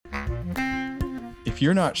if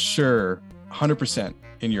you're not sure 100%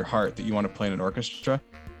 in your heart that you want to play in an orchestra,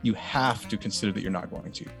 you have to consider that you're not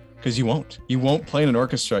going to. Because you won't play in an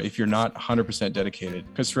orchestra if you're not 100% dedicated.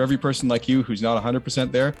 Because for every person like you who's not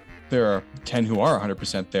 100% there are 10 who are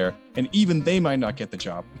 100% there, and even they might not get the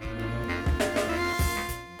job.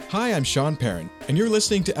 Hi, I'm Sean Perrin, and you're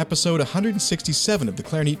listening to episode 167 of the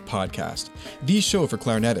Clarinet Podcast, the show for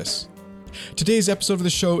clarinetists. Today's episode of the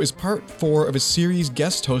show is part 4 of a series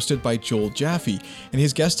guest hosted by Joel Jaffe, and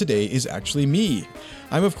his guest today is actually me.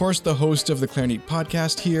 I'm of course the host of the Clarinet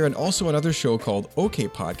Podcast here and also another show called OK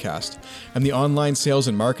Podcast. I'm the online sales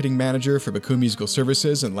and marketing manager for Bakun Musical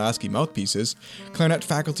Services and Lasky Mouthpieces, clarinet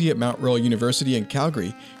faculty at Mount Royal University in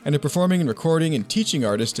Calgary, and a performing and recording and teaching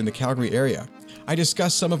artist in the Calgary area. I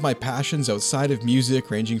discuss some of my passions outside of music,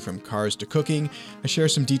 ranging from cars to cooking. I share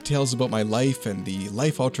some details about my life and the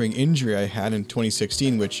life-altering injury I had in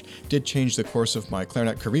 2016, which did change the course of my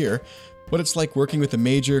clarinet career, what it's like working with a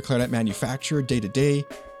major clarinet manufacturer day to day,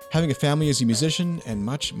 having a family as a musician, and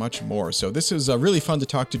much, much more. So this is really fun to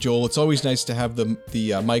talk to Joel. It's always nice to have the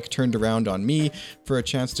mic turned around on me for a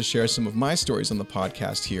chance to share some of my stories on the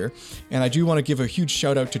podcast here. And I do want to give a huge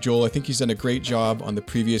shout out to Joel. I think he's done a great job on the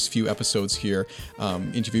previous few episodes here,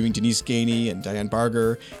 interviewing Denise Gainey and Diane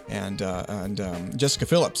Barger and Jessica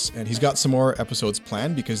Phillips. And he's got some more episodes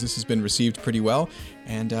planned because this has been received pretty well.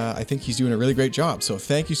 And I think he's doing a really great job. So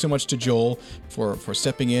thank you so much to Joel for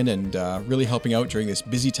stepping in and really helping out during this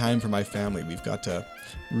busy time for my family. We've got a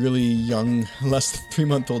really young, less than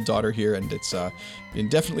 3-month-old daughter here, and it's been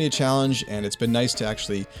definitely a challenge, and it's been nice to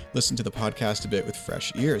actually listen to the podcast a bit with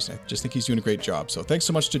fresh ears. I just think he's doing a great job. So thanks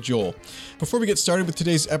so much to Joel. Before we get started with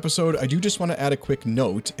today's episode, I do just want to add a quick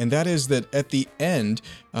note, and that is that at the end,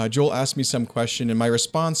 Joel asked me some question, and my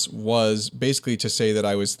response was basically to say that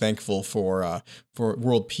I was thankful for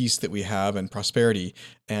world peace that we have and prosperity.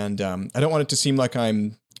 And I don't want it to seem like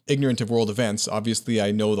I'm ignorant of world events. Obviously,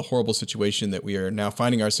 I know the horrible situation that we are now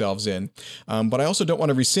finding ourselves in. But I also don't want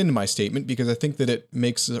to rescind my statement because I think that it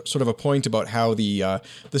makes sort of a point about how the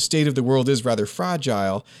state of the world is rather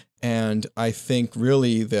fragile. And I think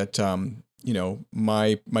really that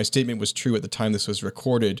my statement was true at the time this was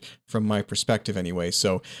recorded from my perspective anyway.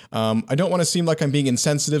 So I don't want to seem like I'm being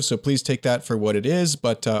insensitive, so please take that for what it is.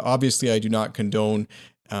 But obviously I do not condone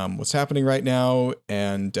what's happening right now,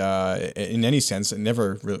 and in any sense, and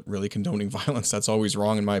never really condoning violence. That's always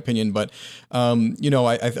wrong in my opinion. But I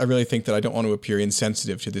really think that I don't want to appear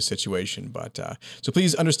insensitive to this situation. But so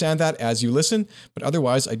please understand that as you listen. But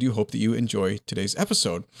otherwise, I do hope that you enjoy today's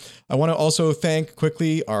episode. I want to also thank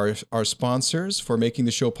quickly our sponsors for making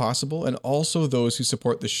the show possible, and also those who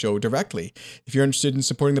support the show directly. If you're interested in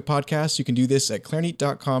supporting the podcast, you can do this at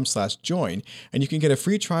clarinet.com/join, and you can get a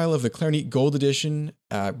free trial of the Clarinet Gold Edition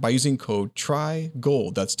by using code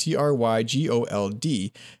TRYGOLD, that's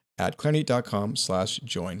TRYGOLD, at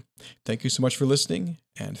clarinet.com/join. Thank you so much for listening,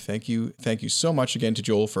 and thank you so much again to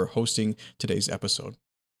Joel for hosting today's episode.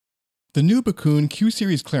 The new Bakun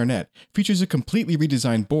Q-Series clarinet features a completely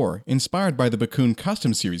redesigned bore inspired by the Bakun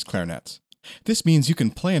Custom Series clarinets. This means you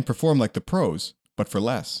can play and perform like the pros, but for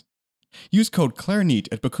less. Use code CLARINET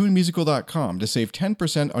at bakunmusical.com to save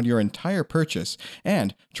 10% on your entire purchase,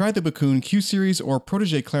 and try the Bakun Q-Series or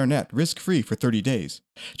Protégé clarinet risk-free for 30 days.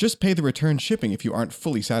 Just pay the return shipping if you aren't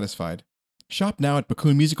fully satisfied. Shop now at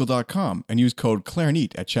bakunmusical.com and use code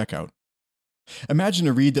CLARINET at checkout. Imagine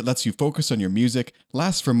a reed that lets you focus on your music,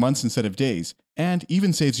 lasts for months instead of days, and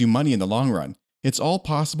even saves you money in the long run. It's all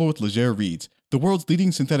possible with Leger Reeds, the world's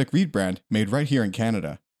leading synthetic reed brand made right here in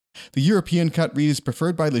Canada. The European cut reed is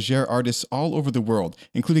preferred by Leger artists all over the world,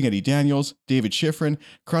 including Eddie Daniels, David Schifrin,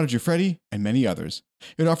 Corrado Giuffretti, and many others.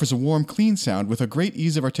 It offers a warm, clean sound with a great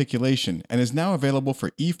ease of articulation and is now available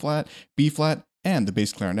for E-flat, B-flat, and the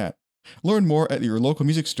bass clarinet. Learn more at your local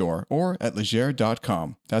music store or at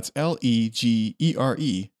leger.com. That's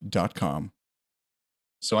LEGERE.com.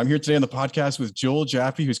 So I'm here today on the podcast with Joel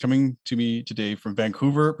Jaffe, who's coming to me today from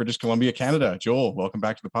Vancouver, British Columbia, Canada. Joel, welcome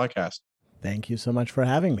back to the podcast. Thank you so much for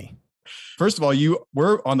having me. First of all, you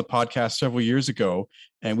were on the podcast several years ago,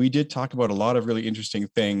 and we did talk about a lot of really interesting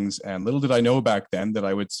things. And little did I know back then that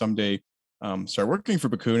I would someday start working for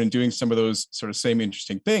Bakun and doing some of those sort of same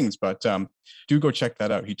interesting things. But do go check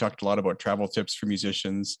that out. He talked a lot about travel tips for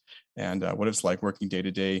musicians and what it's like working day to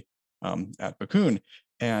day at Bakun.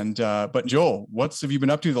 And but Joel, what have you been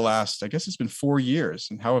up to the last, I guess it's been 4 years,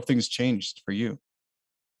 and how have things changed for you?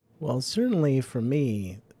 Well, certainly for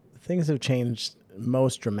me, things have changed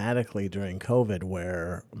most dramatically during COVID,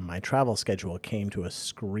 where my travel schedule came to a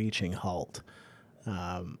screeching halt.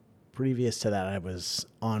 Previous to that, I was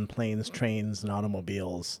on planes, trains, and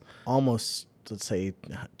automobiles almost let's say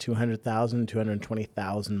 200,000,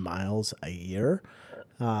 220,000 miles a year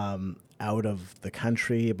out of the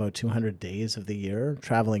country, about 200 days of the year,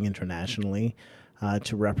 traveling internationally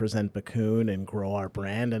to represent Bakun and grow our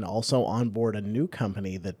brand, and also onboard a new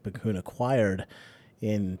company that Bakun acquired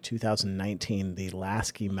in 2019, the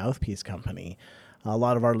Lasky Mouthpiece Company. A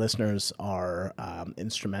lot of our listeners are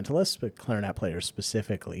instrumentalists, but clarinet players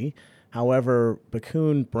specifically. However,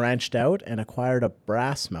 Bakun branched out and acquired a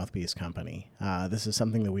brass mouthpiece company. This is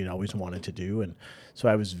something that we'd always wanted to do, and so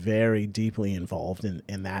I was very deeply involved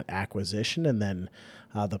in that acquisition and then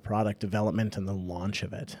the product development and the launch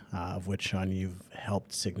of it, of which, Sean, you've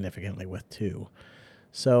helped significantly with too.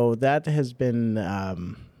 So that has been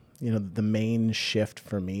the main shift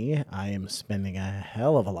for me. I am spending a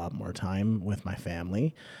hell of a lot more time with my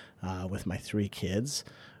family, with my 3 kids,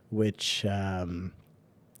 which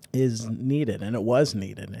is needed, and it was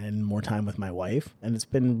needed, and more time with my wife. And it's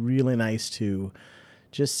been really nice to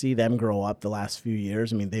just see them grow up the last few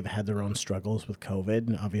years. I mean, they've had their own struggles with COVID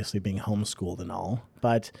and obviously being homeschooled and all.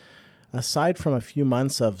 But aside from a few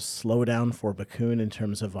months of slowdown for Bakun in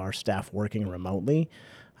terms of our staff working remotely,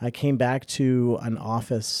 I came back to an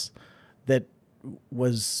office that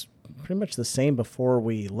was pretty much the same before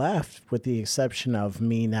we left, with the exception of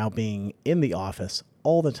me now being in the office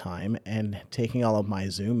all the time and taking all of my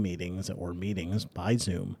Zoom meetings or meetings by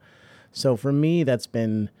Zoom. So for me, that's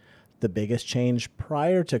been the biggest change.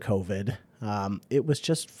 Prior to COVID, it was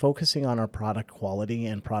just focusing on our product quality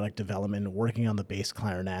and product development, working on the bass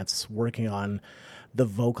clarinets, working on the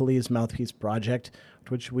Vocalese mouthpiece project,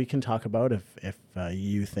 which we can talk about if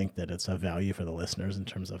you think that it's of value for the listeners in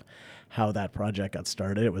terms of how that project got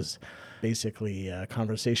started. It was basically a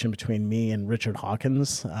conversation between me and Richard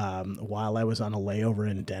Hawkins while I was on a layover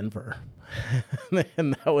in Denver.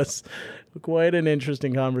 And that was quite an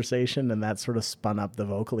interesting conversation, and that sort of spun up the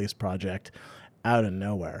Vocalese project out of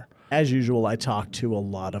nowhere. As usual, I talk to a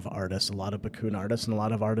lot of artists, a lot of Bakun artists, and a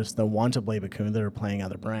lot of artists that want to play Bakun that are playing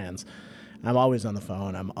other brands. I'm always on the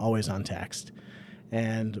phone. I'm always on text.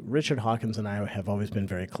 And Richard Hawkins and I have always been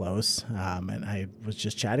very close, and I was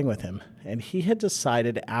just chatting with him. And he had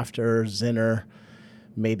decided after Zinner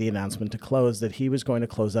made the announcement to close that he was going to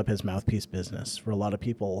close up his mouthpiece business. For a lot of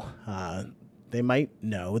people, they might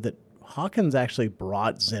know that Hawkins actually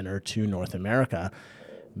brought Zinner to North America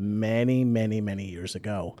many, many, many years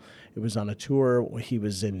ago. It was on a tour. He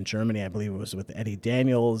was in Germany, I believe it was with Eddie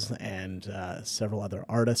Daniels and several other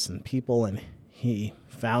artists and people, and he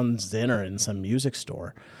found Zinner in some music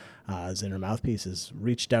store. Zinner Mouthpieces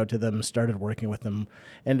reached out to them, started working with them,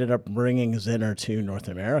 ended up bringing Zinner to North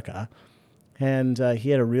America. And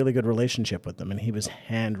he had a really good relationship with them, and he was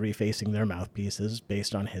hand refacing their mouthpieces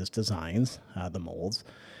based on his designs, the molds.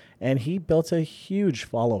 And he built a huge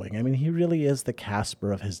following. I mean, he really is the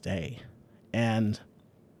Casper of his day. And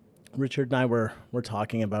Richard and I were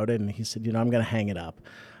talking about it, and he said, I'm going to hang it up.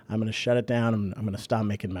 I'm going to shut it down. I'm going to stop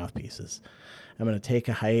making mouthpieces. I'm going to take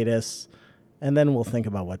a hiatus, and then we'll think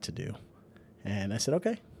about what to do. And I said,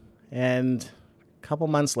 okay. And a couple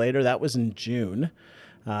months later, that was in June,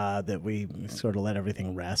 that we sort of let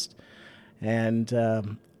everything rest. And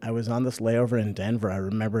I was on this layover in Denver. I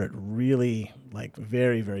remember it really,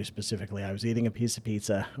 very, very specifically. I was eating a piece of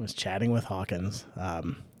pizza. I was chatting with Hawkins,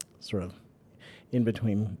 sort of in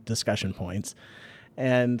between discussion points.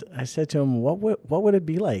 And I said to him, what would it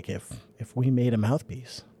be like if we made a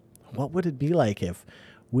mouthpiece? What would it be like if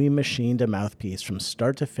we machined a mouthpiece from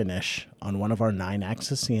start to finish on one of our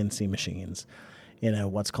 9-axis CNC machines in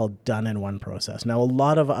what's called done-in-one process? Now, a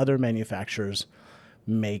lot of other manufacturers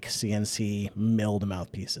make CNC milled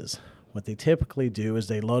mouthpieces. What they typically do is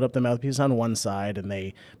they load up the mouthpiece on one side and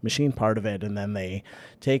they machine part of it, and then they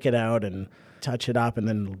take it out and touch it up and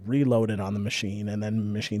then reload it on the machine and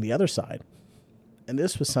then machine the other side. And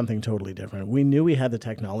this was something totally different. We knew we had the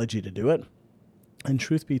technology to do it. And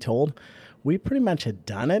truth be told, we pretty much had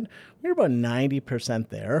done it. We were about 90%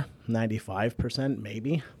 there, 95%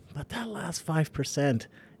 maybe. But that last 5%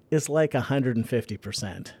 is like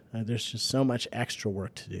 150%. There's just so much extra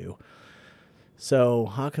work to do. So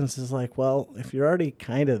Hawkins is like, well, if you're already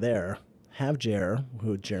kind of there, have Jeremy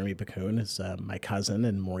Bakun is my cousin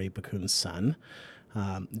and Maury Bakun's son.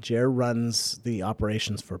 Jer runs the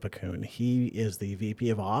operations for Bakun. He is the VP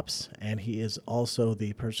of Ops, and he is also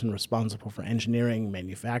the person responsible for engineering,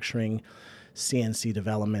 manufacturing, CNC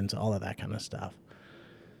development, all of that kind of stuff.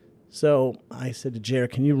 So I said to Jer,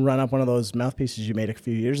 can you run up one of those mouthpieces you made a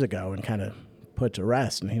few years ago and kind of put to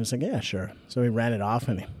rest? And he was like, yeah, sure. So he ran it off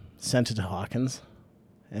and he sent it to Hawkins,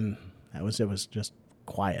 and it was just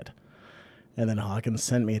quiet. And then Hawkins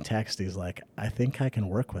sent me a text. He's like, I think I can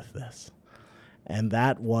work with this. And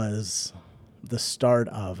that was the start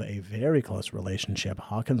of a very close relationship.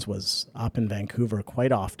 Hawkins was up in Vancouver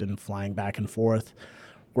quite often, flying back and forth,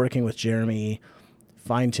 working with Jeremy,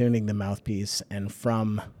 fine-tuning the mouthpiece. And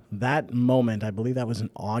from that moment, I believe that was in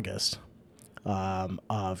August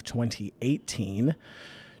of 2018,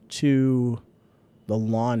 to the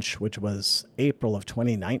launch, which was April of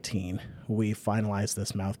 2019, we finalized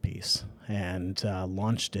this mouthpiece and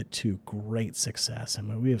launched it to great success. I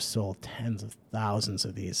mean, we have sold tens of thousands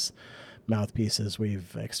of these mouthpieces.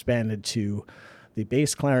 We've expanded to the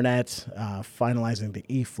bass clarinet, finalizing the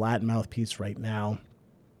E-flat mouthpiece right now.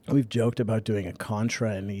 We've joked about doing a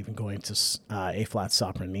contra and even going to A-flat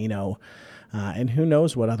sopranino, and who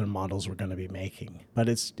knows what other models we're going to be making. But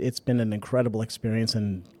it's been an incredible experience,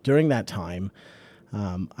 and during that time,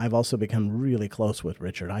 I've also become really close with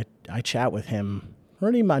Richard. I chat with him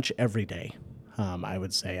pretty much every day. I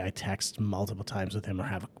would say I text multiple times with him or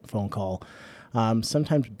have a phone call,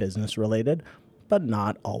 sometimes business related, but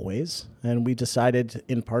not always. And we decided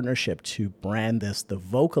in partnership to brand this the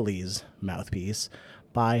Vocalese mouthpiece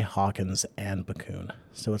by Hawkins and Bakun.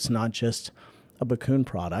 So it's not just a Bakun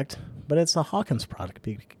product, but it's a Hawkins product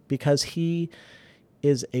because he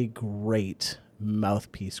is a great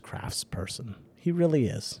mouthpiece craftsperson. He really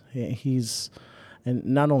is. And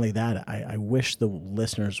not only that, I wish the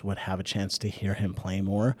listeners would have a chance to hear him play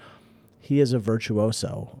more. He is a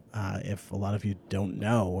virtuoso. If a lot of you don't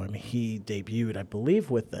know, I mean, he debuted, I believe,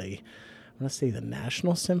 with the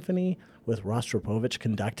National Symphony with Rostropovich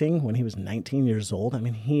conducting when he was 19 years old. I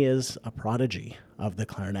mean, he is a prodigy of the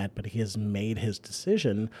clarinet, but he has made his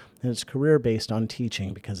decision and his career based on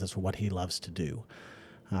teaching because it's what he loves to do.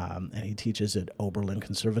 And he teaches at Oberlin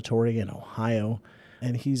Conservatory in Ohio,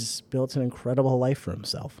 and he's built an incredible life for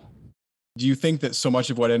himself. Do you think that so much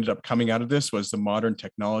of what ended up coming out of this was the modern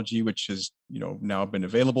technology, which has, now been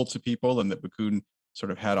available to people and that Bakun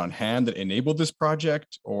sort of had on hand that enabled this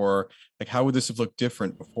project? Or like, how would this have looked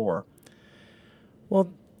different before?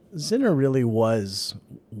 Well, Zinner really was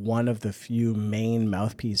one of the few main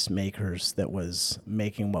mouthpiece makers that was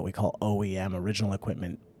making what we call OEM, original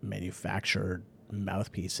equipment manufactured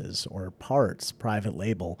mouthpieces or parts, private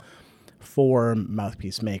label, for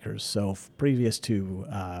mouthpiece makers. So previous to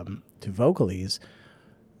Vocalese,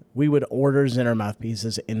 we would order Zinner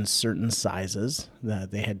mouthpieces in certain sizes.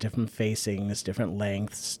 They had different facings, different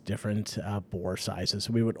lengths, different bore sizes.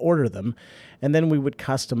 So we would order them, and then we would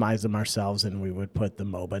customize them ourselves, and we would put the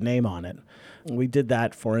MOBA name on it. We did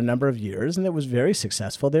that for a number of years, and it was very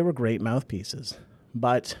successful. They were great mouthpieces.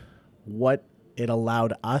 But what it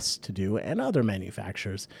allowed us to do, and other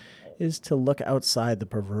manufacturers, is to look outside the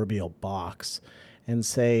proverbial box and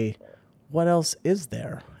say, what else is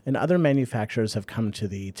there? And other manufacturers have come to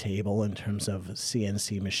the table in terms of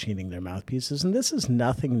CNC machining their mouthpieces. And this is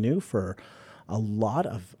nothing new for a lot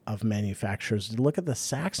of manufacturers. Look at the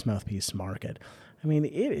sax mouthpiece market. I mean,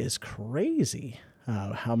 it is crazy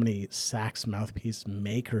how many sax mouthpiece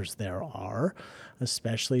makers there are,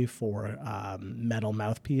 especially for metal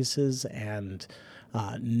mouthpieces and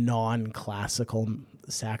non-classical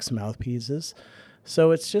sax mouthpieces.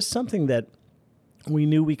 So it's just something that we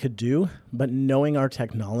knew we could do, but knowing our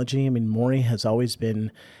technology, I mean, Maury has always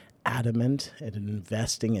been adamant at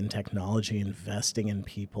investing in technology, investing in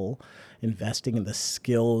people, investing in the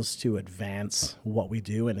skills to advance what we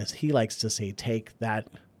do. And as he likes to say, take that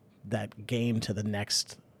game to the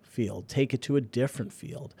next field, take it to a different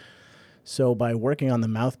field. So by working on the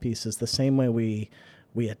mouthpieces, the same way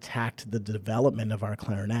we attacked the development of our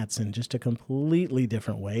clarinets in just a completely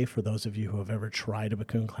different way. For those of you who have ever tried a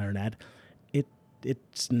Bakun clarinet,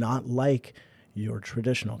 it's not like your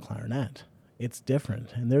traditional clarinet. It's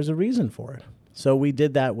different, and there's a reason for it. So we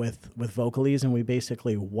did that with Vocalese, and we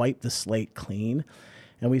basically wiped the slate clean,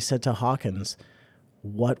 and we said to Hawkins,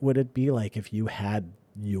 what would it be like if you had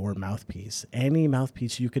your mouthpiece, any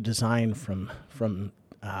mouthpiece you could design from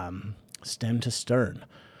stem to stern?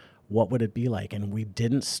 What would it be like? And we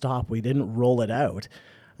didn't stop. We didn't roll it out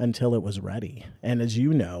until it was ready. And as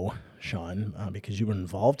you know, Sean, because you were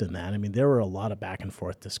involved in that, I mean, there were a lot of back and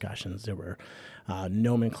forth discussions. There were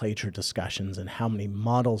nomenclature discussions and how many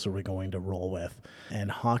models are we going to roll with. And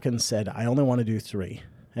Hawkins said, I only want to do 3.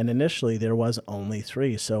 And initially there was only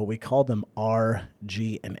 3. So we called them R,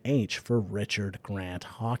 G, and H for Richard Grant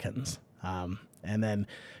Hawkins. And then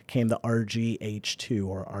came the RGH2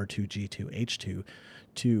 or R2G2H2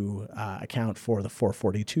 to account for the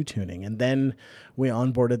 442 tuning. And then we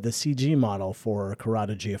onboarded the CG model for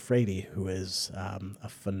Corrado Giuffredi, who is a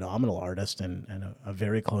phenomenal artist and a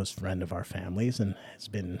very close friend of our families and has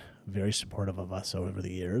been very supportive of us over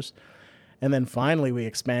the years. And then finally, we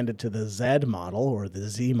expanded to the Z model, or the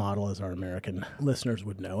Z model as our American listeners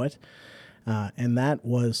would know it. And that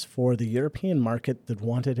was for the European market that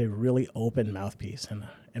wanted a really open mouthpiece.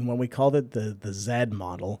 And when we called it the Z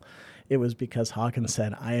model, it was because Hawkins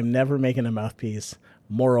said, I am never making a mouthpiece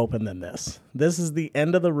more open than this. This is the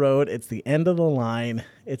end of the road. It's the end of the line.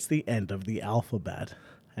 It's the end of the alphabet.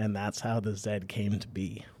 And that's how the Z came to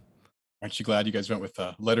be. Aren't you glad you guys went with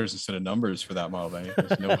letters instead of numbers for that model?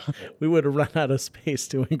 No... We would have run out of space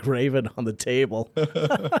to engrave it on the table.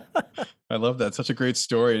 I love that. Such a great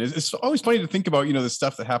story. It's always funny to think about, the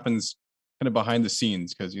stuff that happens kind of behind the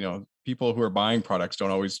scenes, because, people who are buying products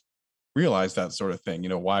don't always realize that sort of thing.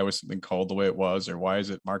 Why was something called the way it was, or why is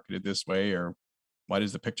it marketed this way, or why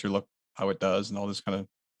does the picture look how it does, and all this kind of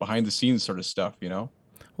behind the scenes sort of stuff,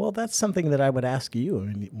 Well, that's something that I would ask you. I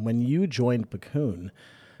mean, when you joined Bakun,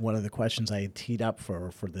 one of the questions I had teed up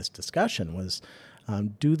for this discussion was,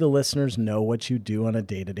 do the listeners know what you do on a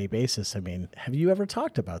day-to-day basis? I mean, have you ever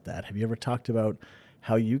talked about that? Have you ever talked about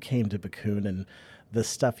how you came to Bakun and the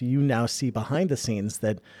stuff you now see behind the scenes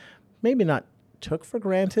that maybe not took for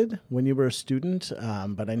granted when you were a student,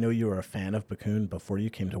 but I know you were a fan of Bakun before you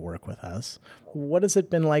came to work with us. What has it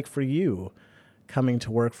been like for you coming to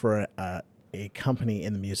work for a company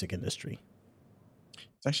in the music industry?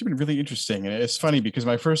 It's actually been really interesting. And it's funny because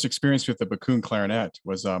my first experience with the Bakun clarinet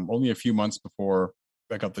was only a few months before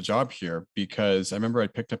I got the job here, because I remember I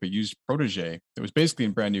picked up a used Protege that was basically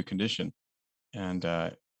in brand new condition. And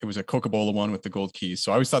it was a Coca-Cola one with the gold keys.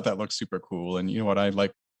 So I always thought that looked super cool. And you know what? I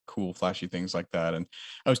like cool, flashy things like that. And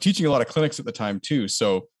I was teaching a lot of clinics at the time too.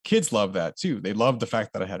 So kids love that too. They loved the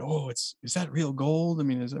fact that I had, is that real gold? I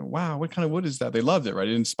mean, wow, what kind of wood is that? They loved it, right?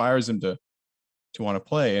 It inspires them to want to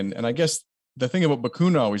play. And I guess the thing about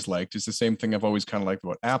Bakun I always liked is the same thing I've always kind of liked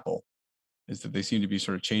about Apple, is that they seem to be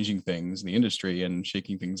sort of changing things in the industry and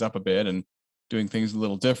shaking things up a bit and doing things a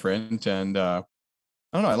little different. And I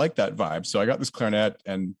don't know, I like that vibe. So I got this clarinet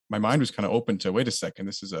and my mind was kind of open to, wait a second,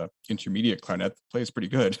 this is a intermediate clarinet that plays pretty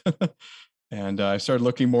good. And I started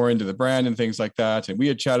looking more into the brand and things like that. And we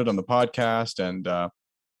had chatted on the podcast, and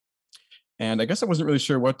I guess I wasn't really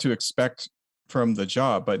sure what to expect from the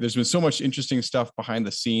job, but there's been so much interesting stuff behind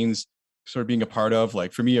the scenes sort of being a part of.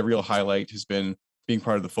 Like for me, a real highlight has been being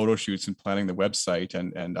part of the photo shoots and planning the website.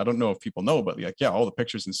 And I don't know if people know, but all the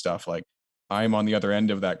pictures and stuff, like I'm on the other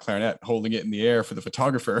end of that clarinet holding it in the air for the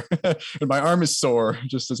photographer and my arm is sore,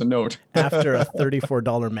 just as a note. After a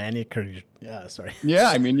 $34 manicure. Sorry. Yeah.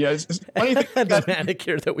 I mean, it's funny. The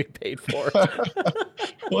manicure that we paid for.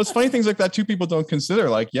 Well, it's funny things like that too. People don't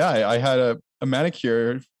consider, I had a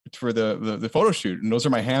manicure for the photo shoot, and those are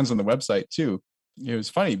my hands on the website too. It was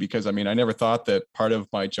funny because I never thought that part of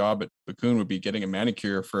my job at Bakun would be getting a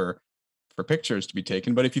manicure for pictures to be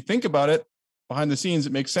taken. But if you think about it, behind the scenes,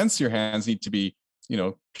 it makes sense. Your hands need to be,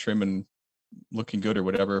 trim and looking good or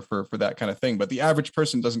whatever for that kind of thing. But the average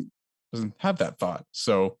person doesn't have that thought.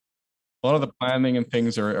 So a lot of the planning and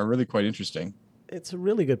things are really quite interesting. It's a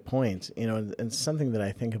really good point, and something that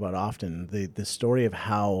I think about often. The story of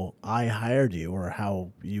how I hired you or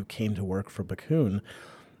how you came to work for Bakun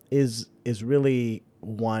is really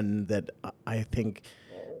one that I think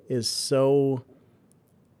is so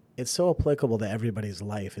applicable to everybody's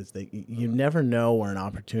life. Is that you never know where an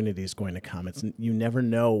opportunity is going to come. You never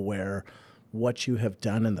know where what you have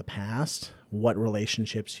done in the past, what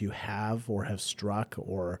relationships you have or have struck,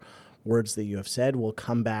 or words that you have said will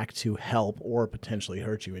come back to help or potentially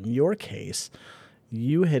hurt you. In your case,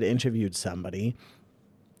 you had interviewed somebody,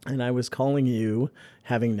 and I was calling you,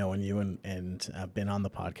 having known you and been on the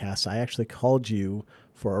podcast. I actually called you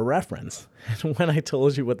for a reference. And when I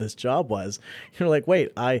told you what this job was, you're like,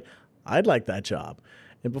 wait, I'd like that job.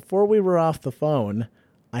 And before we were off the phone,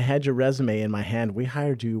 I had your resume in my hand. We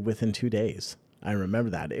hired you within 2 days. I remember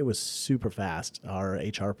that. It was super fast. Our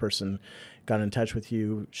HR person got in touch with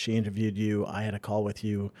you. She interviewed you. I had a call with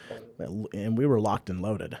you, and we were locked and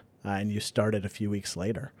loaded. And you started a few weeks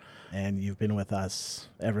later. And you've been with us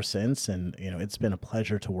ever since. And, it's been a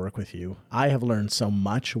pleasure to work with you. I have learned so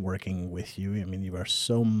much working with you. I mean, you are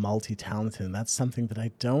so multi-talented, and that's something that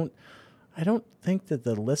I don't think that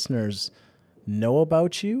the listeners know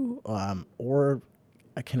about you or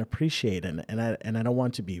I can appreciate. And I don't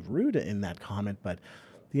want to be rude in that comment, but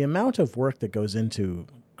the amount of work that goes into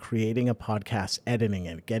creating a podcast, editing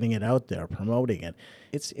it, getting it out there, promoting it,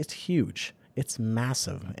 it's huge. It's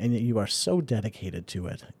massive, and you are so dedicated to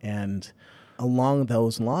it. And along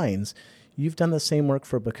those lines, you've done the same work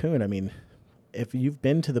for Bakun. I mean, if you've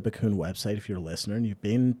been to the Bakun website, if you're a listener and you've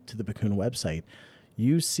been to the Bakun website,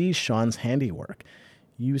 you see Sean's handiwork.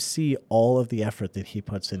 You see all of the effort that he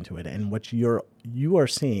puts into it. And what you are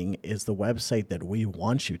seeing is the website that we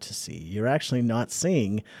want you to see. You're actually not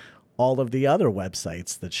seeing all of the other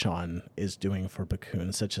websites that Sean is doing for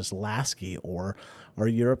Bakun, such as Lasky or our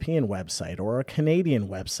European website or our Canadian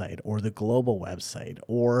website or the global website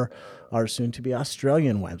or our soon-to-be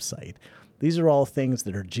Australian website. These are all things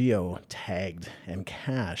that are geo-tagged and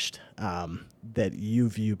cached that you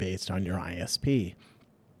view based on your ISP.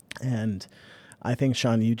 And I think,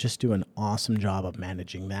 Sean, you just do an awesome job of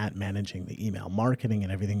managing that, managing the email marketing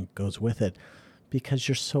and everything that goes with it, because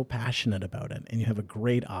you're so passionate about it and you have a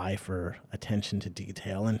great eye for attention to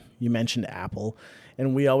detail. And you mentioned Apple,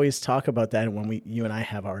 and we always talk about that when you and I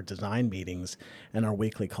have our design meetings and our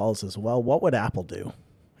weekly calls as well. What would Apple do?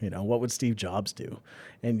 What would Steve Jobs do?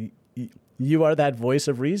 And you are that voice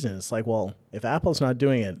of reason. It's like, well, if Apple's not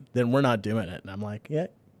doing it, then we're not doing it. And I'm like, yeah,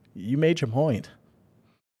 you made your point.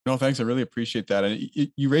 No, thanks. I really appreciate that. And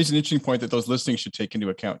you raised an interesting point that those listeners should take into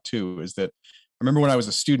account too, is that I remember when I was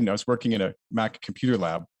a student, I was working in a Mac computer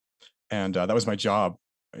lab, and that was my job.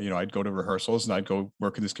 I'd go to rehearsals and I'd go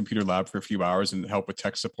work in this computer lab for a few hours and help with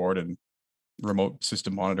tech support and remote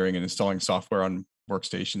system monitoring and installing software on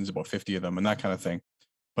workstations, about 50 of them and that kind of thing.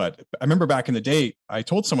 But I remember back in the day, I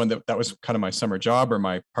told someone that was kind of my summer job or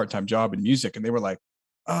my part-time job in music. And they were like,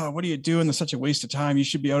 oh, what are you doing? That's such a waste of time. You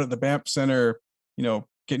should be out at the BAMP Center,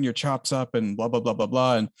 getting your chops up and blah, blah, blah, blah,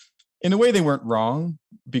 blah. And in a way, they weren't wrong,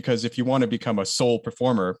 because if you want to become a sole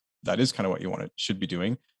performer, that is kind of what you should be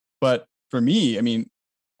doing. But for me, I mean,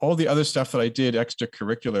 all the other stuff that I did,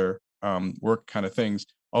 extracurricular work kind of things,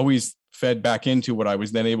 always fed back into what I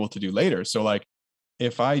was then able to do later. So like,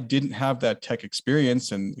 if I didn't have that tech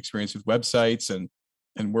experience and experience with websites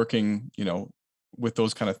and working, with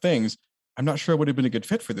those kind of things, I'm not sure I would have been a good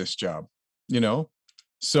fit for this job,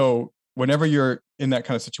 So whenever you're in that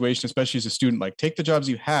kind of situation, especially as a student, like take the jobs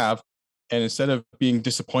you have, and instead of being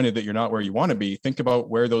disappointed that you're not where you want to be, think about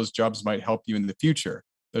where those jobs might help you in the future.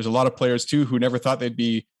 There's a lot of players too who never thought they'd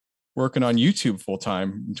be working on YouTube full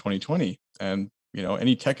time in 2020. And,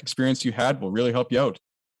 any tech experience you had will really help you out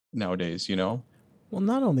nowadays, Well,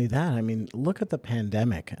 not only that, I mean, look at the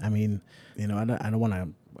pandemic. I mean, I don't want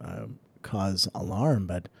to cause alarm,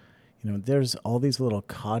 but, there's all these little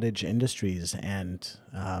cottage industries and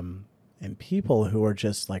people who are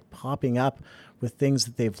just like popping up with things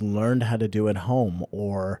that they've learned how to do at home,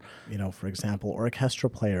 or, for example, orchestra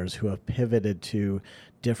players who have pivoted to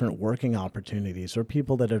different working opportunities, or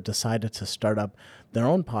people that have decided to start up their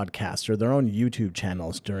own podcasts or their own YouTube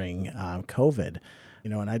channels during COVID.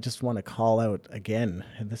 And I just want to call out again,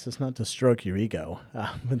 and this is not to stroke your ego,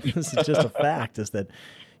 but this is just a fact, is that,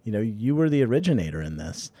 you were the originator in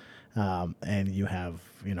this. And you have,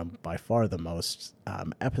 by far the most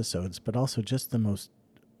episodes, but also just the most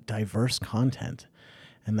diverse content.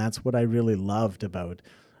 And that's what I really loved about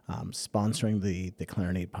sponsoring the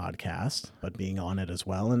Clarinet podcast, but being on it as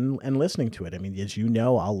well and listening to it. I mean, as you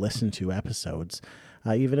know, I'll listen to episodes,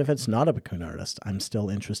 even if it's not a Bakun artist, I'm still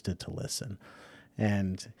interested to listen.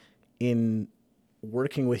 And in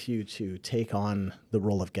working with you to take on the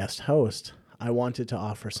role of guest host, I wanted to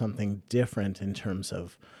offer something different in terms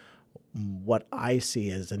of what I see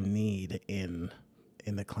as a need in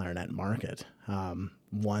the clarinet market.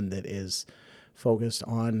 One that is focused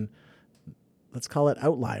on, let's call it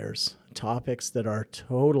outliers, topics that are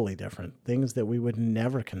totally different, things that we would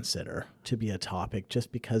never consider to be a topic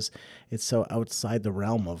just because it's so outside the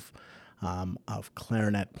realm of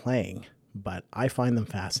clarinet playing. But I find them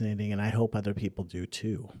fascinating, and I hope other people do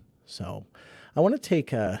too. So I want to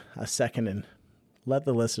take a second and let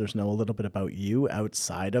the listeners know a little bit about you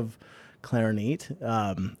outside of clarinet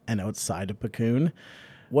and outside of Bakun.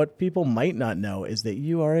 What people might not know is that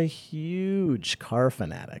you are a huge car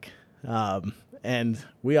fanatic. And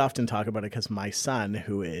we often talk about it because my son,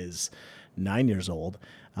 who is 9 years old,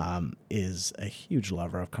 is a huge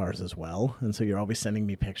lover of cars as well. And so you're always sending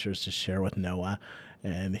me pictures to share with Noah,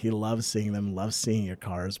 and he loves seeing them, loves seeing your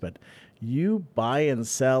cars. But you buy and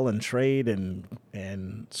sell and trade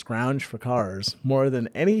and scrounge for cars more than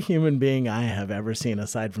any human being I have ever seen,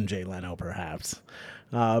 aside from Jay Leno, perhaps.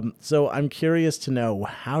 So I'm curious to know,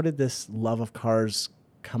 how did this love of cars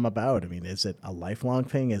come about? I mean, is it a lifelong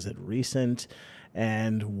thing? Is it recent?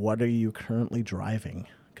 And what are you currently driving?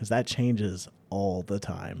 Because that changes all the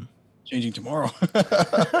time. Changing tomorrow.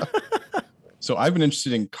 So I've been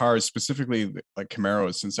interested in cars, specifically like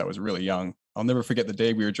Camaros, since I was really young. I'll never forget the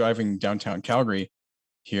day we were driving downtown Calgary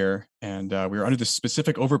here, and we were under this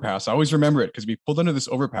specific overpass. I always remember it because we pulled under this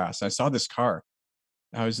overpass and I saw this car.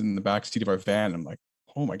 I was in the back seat of our van. I'm like,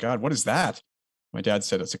 oh my God, what is that? My dad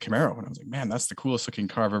said it's a Camaro. And I was like, man, that's the coolest looking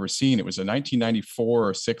car I've ever seen. It was a 1994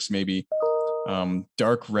 or 6 maybe,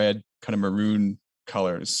 dark red, kind of maroon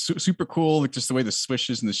color. It's super cool, like just the way the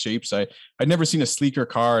swishes and the shapes. I'd never seen a sleeker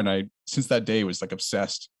car, and I since that day was like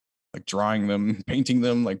obsessed, like drawing them, painting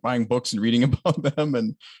them, like buying books and reading about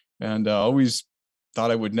them, and always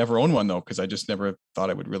thought I would never own one though, because I just never thought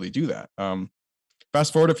I would really do that.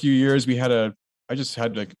 Fast forward a few years, I just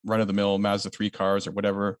had like run of the mill Mazda 3 cars or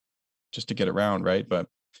whatever just to get around, right? But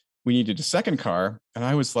we needed a second car, and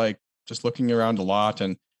I was like just looking around a lot,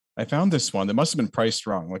 and I found this one that must have been priced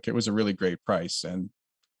wrong. Like it was a really great price. And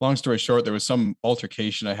long story short, there was some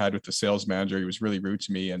altercation I had with the sales manager. He was really rude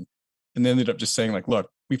to me, and they ended up just saying like, look,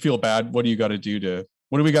 we feel bad. What do we got to do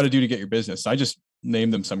to get your business? I just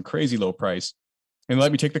named them some crazy low price and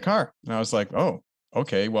let me take the car. And I was like, oh,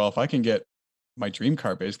 okay. Well, if I can get my dream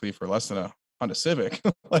car basically for less than a Honda Civic,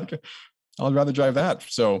 like I'd rather drive that.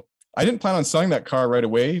 So I didn't plan on selling that car right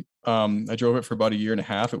away. I drove it for about a year and a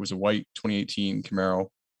half. It was a white 2018 Camaro,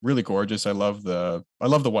 really gorgeous. I love the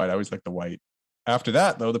white. I always like the white. After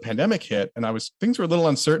that, though, the pandemic hit, and things were a little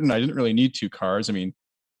uncertain. I didn't really need two cars. I mean,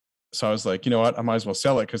 so I was like, you know what, I might as well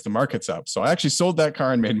sell it because the market's up. So I actually sold that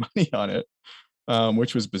car and made money on it,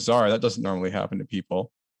 which was bizarre. That doesn't normally happen to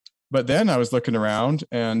people. But then I was looking around,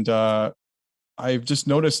 and I've just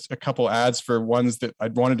noticed a couple ads for ones that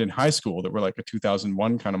I'd wanted in high school that were like a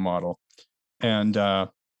 2001 kind of model. And I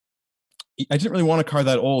didn't really want a car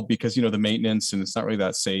that old because, the maintenance, and it's not really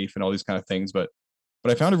that safe and all these kind of things. But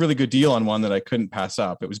I found a really good deal on one that I couldn't pass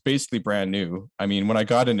up. It was basically brand new. I mean, when I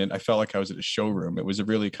got in it, I felt like I was at a showroom. It was a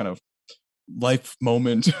really kind of life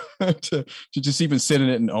moment to just even sit in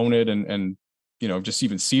it and own it and just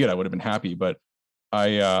even see it. I would have been happy. But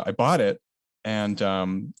I bought it, and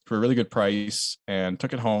for a really good price, and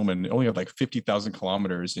took it home, and it only had like 50,000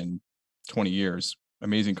 kilometers in 20 years.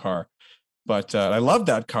 Amazing car. But I loved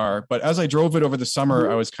that car. But as I drove it over the summer,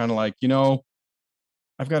 I was kind of like,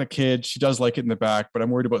 I've got a kid. She does like it in the back, but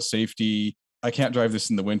I'm worried about safety. I can't drive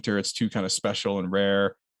this in the winter. It's too kind of special and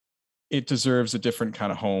rare. It deserves a different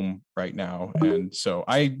kind of home right now. And so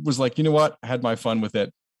I was like, you know what? I had my fun with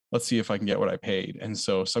it. Let's see if I can get what I paid. And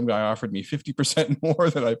so some guy offered me 50%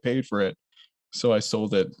 more than I paid for it. So I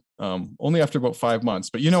sold it only after about 5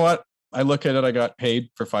 months. But you know what? I look at it, I got paid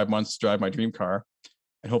for 5 months to drive my dream car,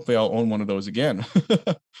 and hopefully I'll own one of those again.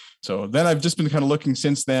 So then I've just been kind of looking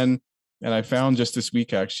since then. And I found just this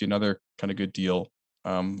week, actually, another kind of good deal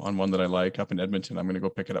on one that I like up in Edmonton. I'm going to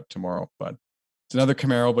go pick it up tomorrow. But it's another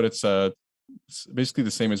Camaro, but it's basically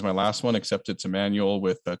the same as my last one, except it's a manual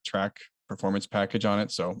with a track performance package on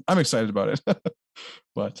it. So I'm excited about it.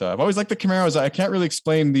 But I've always liked the Camaros. I can't really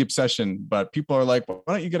explain the obsession, but people are like, well,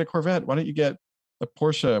 why don't you get a Corvette? Why don't you get a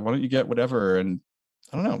Porsche? Why don't you get whatever? And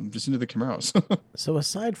I don't know. I'm just into the Camaros. So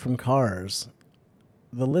aside from cars,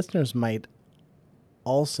 the listeners might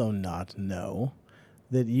also not know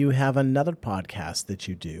that you have another podcast that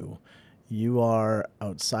you do. You are,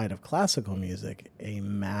 outside of classical music, a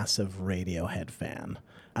massive Radiohead fan.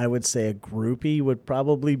 I would say a groupie would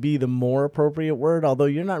probably be the more appropriate word, although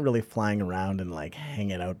you're not really flying around and like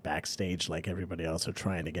hanging out backstage like everybody else, or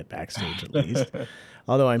trying to get backstage at least,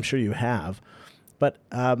 although I'm sure you have. But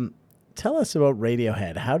tell us about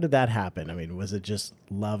Radiohead. How did that happen? I mean, was it just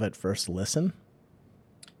love at first listen?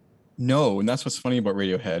 No, and that's what's funny about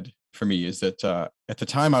Radiohead for me is that at the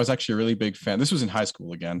time I was actually a really big fan. This was in high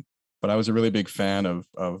school again, but I was a really big fan of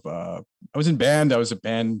I was in band. I was a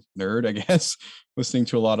band nerd, I guess, listening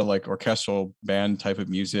to a lot of like orchestral band type of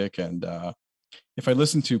music. And if I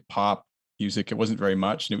listened to pop music, it wasn't very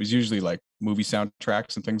much. And it was usually like movie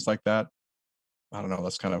soundtracks and things like that. I don't know.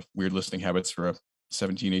 That's kind of weird listening habits for a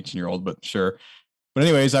 17, 18-year-old, but sure. But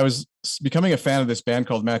anyways, I was becoming a fan of this band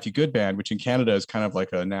called Matthew Good Band, which in Canada is kind of like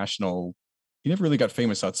a national. He never really got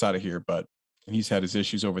famous outside of here, and he's had his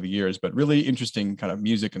issues over the years, but really interesting kind of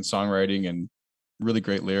music and songwriting and really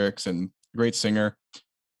great lyrics and great singer.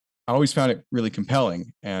 I always found it really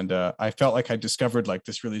compelling. And I felt like I discovered like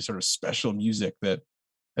this really sort of special music that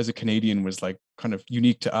as a Canadian was like kind of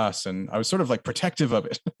unique to us. And I was sort of like protective of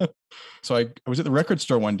it. So I was at the record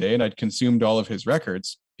store one day and I'd consumed all of his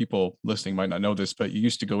records. People listening might not know this, but you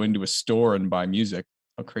used to go into a store and buy music.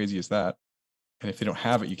 How crazy is that? And if they don't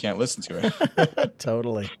have it, you can't listen to it.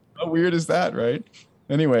 Totally. How weird is that, right?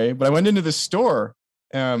 Anyway, but I went into the store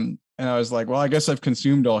and I was like, well, I guess I've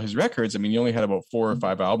consumed all his records. I mean, he only had about 4 or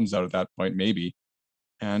 5 albums out at that point, maybe.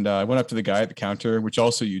 And I went up to the guy at the counter, which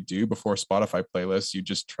also you do before Spotify playlists. You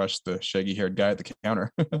just trust the shaggy-haired guy at the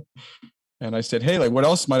counter. And I said, hey, like, what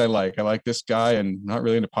else might I like? I like this guy and not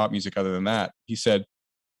really into pop music other than that. He said,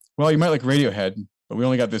 well, you might like Radiohead, but we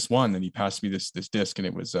only got this one. And he passed me this disc, and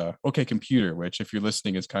it was OK Computer, which if you're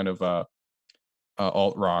listening is kind of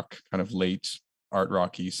alt rock, kind of late art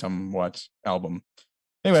rocky somewhat album.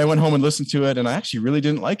 Anyway, I went home and listened to it, and I actually really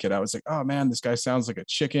didn't like it. I was like, oh man, this guy sounds like a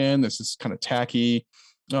chicken. This is kind of tacky.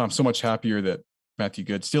 Oh, I'm so much happier that Matthew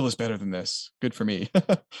Good still is better than this. Good for me.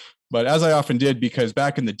 But as I often did, because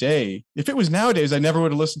back in the day, if it was nowadays, I never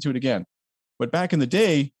would have listened to it again. But back in the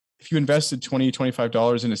day, if you invested $20,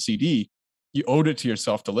 $25 in a CD, you owed it to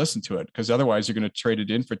yourself to listen to it, because otherwise you're going to trade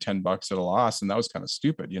it in for $10 at a loss. And that was kind of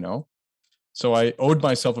stupid, you know? So I owed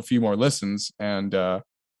myself a few more listens. And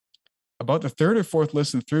about the third or fourth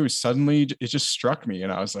listen through, suddenly it just struck me.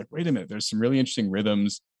 And I was like, wait a minute, there's some really interesting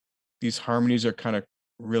rhythms. These harmonies are kind of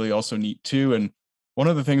really also neat too. And one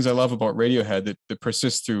of the things I love about Radiohead that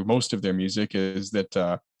persists through most of their music is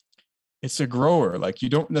that it's a grower. Like, you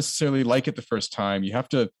don't necessarily like it the first time. You have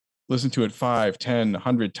to listen to it 5, 10,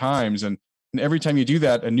 100 times. And every time you do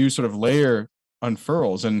that, a new sort of layer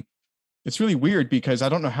unfurls. And it's really weird, because I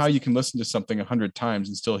don't know how you can listen to something 100 times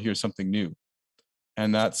and still hear something new.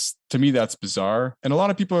 And that's, to me, that's bizarre. And a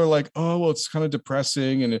lot of people are like, oh, well, it's kind of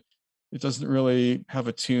depressing, and it doesn't really have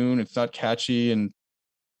a tune. It's not catchy. And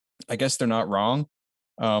I guess they're not wrong.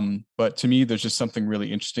 But to me, there's just something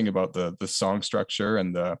really interesting about the song structure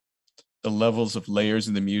and the levels of layers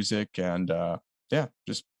in the music. And yeah,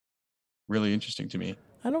 just really interesting to me.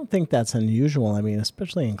 I don't think that's unusual. I mean,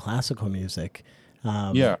 especially in classical music.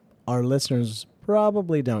 Yeah. Our listeners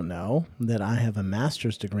probably don't know that I have a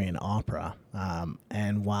master's degree in opera.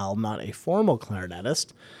 And while not a formal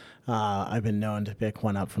clarinetist, I've been known to pick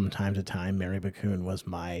one up from time to time. Mary Baccoon was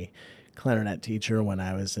my clarinet teacher when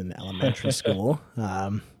I was in elementary school.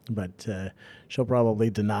 But she'll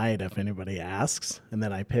probably deny it if anybody asks. And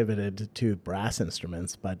then I pivoted to brass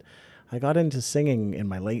instruments. But I got into singing in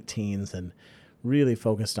my late teens and really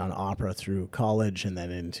focused on opera through college and then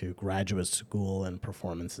into graduate school and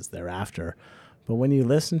performances thereafter. But when you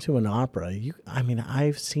listen to an opera,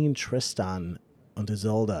 I've seen Tristan und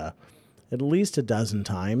Isolde at least a dozen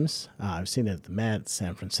times. I've seen it at the Met,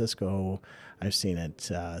 San Francisco. I've seen it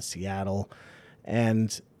Seattle.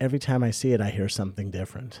 And every time I see it, I hear something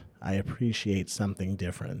different. I appreciate something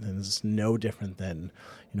different. And it's no different than,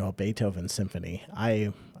 a Beethoven symphony.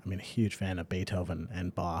 I'm a huge fan of Beethoven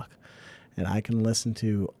and Bach. And I can listen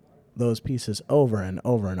to those pieces over and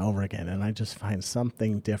over and over again, and I just find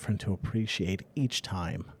something different to appreciate each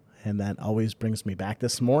time. And that always brings me back.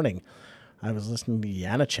 This morning, I was listening to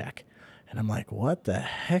Janacek, and I'm like, what the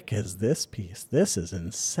heck is this piece? This is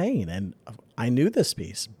insane. And I knew this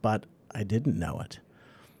piece, but I didn't know it.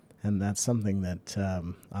 And that's something that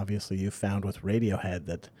obviously you found with Radiohead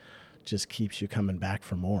that just keeps you coming back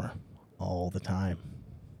for more all the time.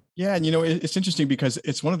 Yeah, and it's interesting, because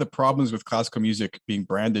it's one of the problems with classical music being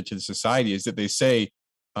branded to the society is that they say,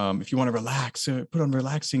 if you want to relax, put on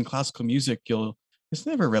relaxing classical music. It's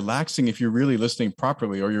never relaxing if you're really listening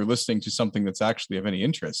properly, or you're listening to something that's actually of any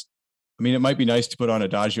interest. I mean, it might be nice to put on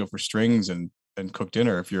Adagio for strings and cook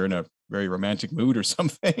dinner if you're in a very romantic mood or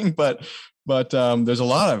something, but there's a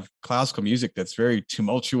lot of classical music that's very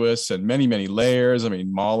tumultuous and many, many layers. I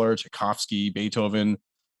mean, Mahler, Tchaikovsky, Beethoven,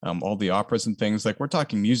 all the operas and things. Like, we're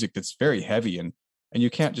talking music that's very heavy, and you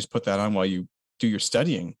can't just put that on while you do your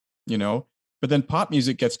studying, But then pop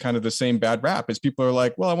music gets kind of the same bad rap, as people are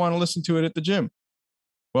like, well, I want to listen to it at the gym.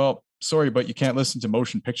 Well, sorry, but you can't listen to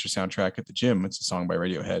Motion Picture Soundtrack at the gym. It's a song by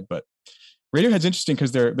Radiohead. But Radiohead's interesting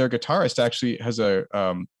because their guitarist actually has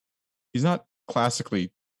he's not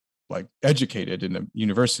classically like educated in a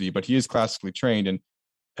university, but he is classically trained. And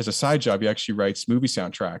as a side job, he actually writes movie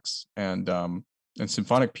soundtracks and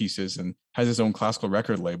symphonic pieces, and has his own classical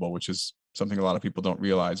record label, which is something a lot of people don't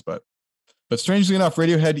realize. But strangely enough,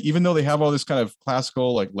 Radiohead, even though they have all this kind of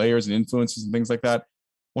classical like layers and influences and things like that,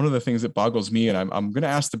 one of the things that boggles me, and I'm going to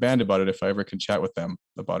ask the band about it if I ever can chat with them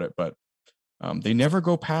about it, but they never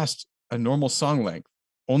go past a normal song length.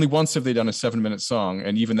 Only once have they done a 7-minute song,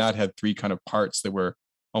 and even that had 3 kind of parts that were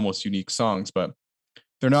almost unique songs. But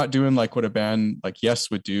they're not doing like what a band like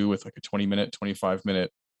Yes would do with like a 20-minute,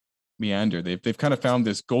 25-minute meander. They've kind of found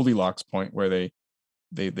this Goldilocks point where they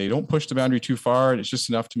don't push the boundary too far, and it's just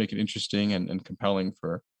enough to make it interesting and compelling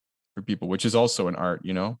for people, which is also an art,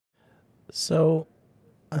 So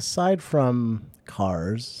aside from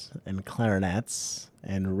cars and clarinets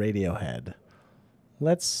and Radiohead,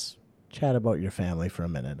 let's chat about your family for a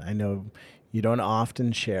minute. I know you don't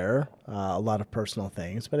often share a lot of personal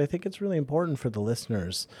things, but I think it's really important for the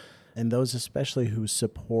listeners, and those especially who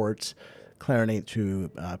support Clarinet through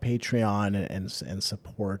Patreon and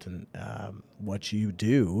support and what you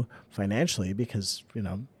do financially, because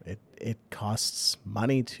it costs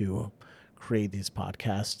money to create these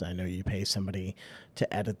podcasts. I know you pay somebody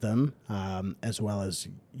to edit them, as well as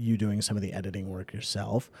you doing some of the editing work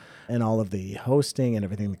yourself and all of the hosting and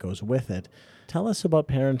everything that goes with it. Tell us about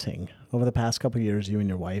parenting. Over the past couple of years, you and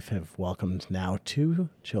your wife have welcomed now 2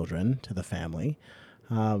 children to the family.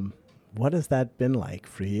 What has that been like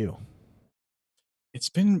for you? It's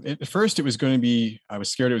been, at first it was going to be, I was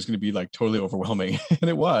scared it was going to be like totally overwhelming. And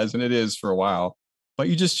it was, and it is for a while. But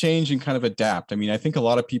you just change and kind of adapt. I mean, I think a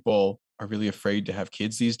lot of people are really afraid to have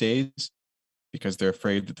kids these days because they're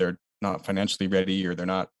afraid that they're not financially ready, or they're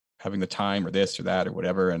not having the time, or this or that or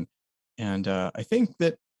whatever. And I think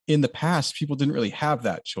that in the past, people didn't really have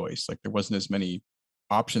that choice. Like, there wasn't as many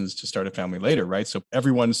options to start a family later, right? So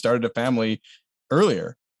everyone started a family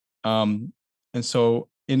earlier. And so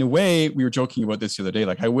in a way, we were joking about this the other day.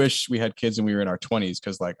 Like, I wish we had kids and we were in our 20s,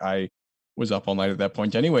 because like I was up all night at that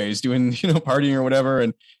point anyways, doing, partying or whatever.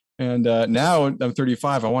 And now I'm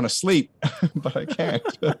 35, I want to sleep, but I can't.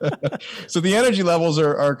 So the energy levels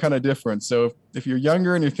are kind of different. So if you're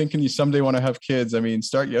younger and you're thinking you someday want to have kids, I mean,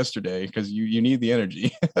 start yesterday, because you need the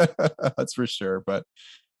energy. That's for sure. But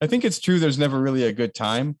I think it's true, there's never really a good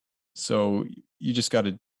time. So you just got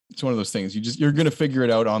to, it's one of those things, you're going to figure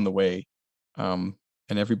it out on the way.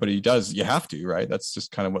 And everybody does, you have to, right? That's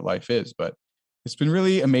just kind of what life is. But it's been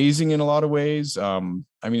really amazing in a lot of ways. I mean,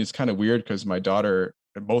 it's kind of weird because my daughter,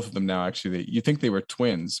 both of them now, actually, you think they were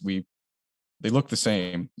twins. They look the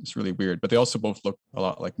same. It's really weird, but they also both look a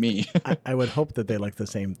lot like me. I would hope that they look the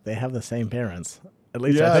same. They have the same parents. At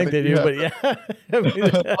least I think they do, but yeah.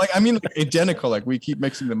 I mean, like identical, like we keep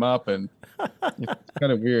mixing them up, and it's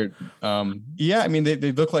kind of weird. Yeah, I mean,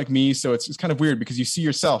 they look like me, so it's kind of weird because you see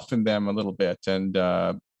yourself in them a little bit. And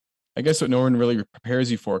I guess what no one really prepares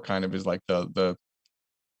you for kind of is like the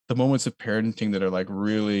moments of parenting that are like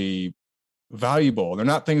really valuable. They're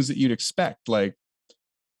not things that you'd expect, like,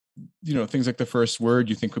 things like the first word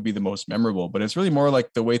you think would be the most memorable, but it's really more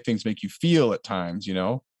like the way things make you feel at times,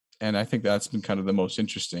 and I think that's been kind of the most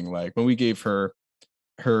interesting. Like when we gave her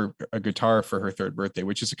a guitar for her 3rd birthday,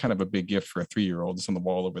 which is a kind of a big gift for a 3-year-old. It's on the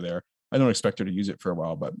wall over there. I don't expect her to use it for a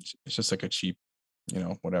while, but it's just like a cheap,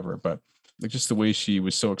 whatever. But like just the way she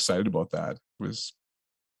was so excited about that was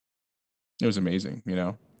amazing.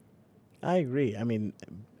 I agree. I mean,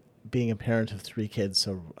 being a parent of 3 kids,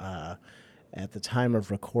 so at the time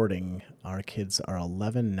of recording, our kids are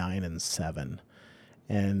 11, 9, and 7.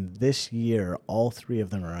 And this year, all 3 of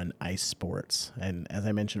them are on ice sports. And as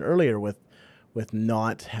I mentioned earlier, with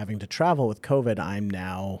not having to travel with COVID, I'm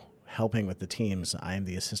now helping with the teams. I'm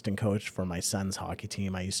the assistant coach for my son's hockey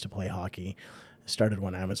team. I used to play hockey. Started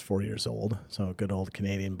when I was 4 years old, so a good old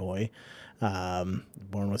Canadian boy,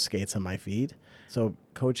 born with skates on my feet. So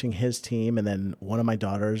coaching his team, and then one of my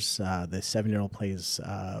daughters, the 7-year-old, plays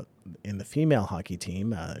in the female hockey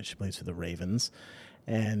team. She plays for the Ravens.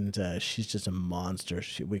 And she's just a monster.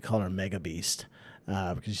 We call her Mega Beast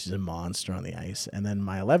because she's a monster on the ice. And then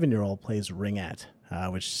my 11-year-old plays ringette,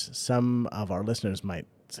 which some of our listeners might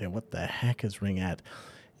say, what the heck is ringette?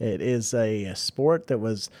 It is a sport that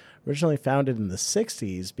was originally founded in the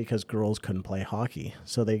 60s because girls couldn't play hockey.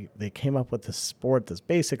 So they came up with this sport that's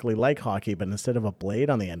basically like hockey, but instead of a blade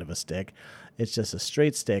on the end of a stick, it's just a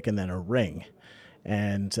straight stick and then a ring.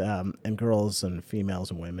 And girls and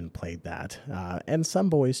females and women played that, and some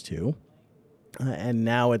boys too. And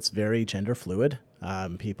now it's very gender fluid.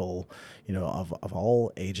 People, of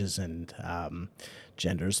all ages and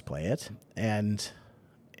genders play it, and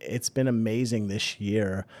it's been amazing this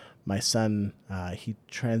year. My son, he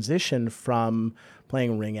transitioned from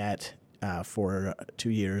playing ringette for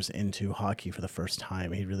 2 years into hockey for the first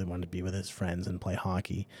time. He really wanted to be with his friends and play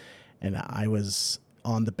hockey, and I was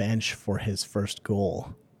on the bench for his first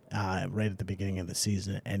goal right at the beginning of the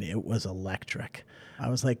season, and it was electric. I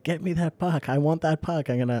was like, get me that puck. I want that puck.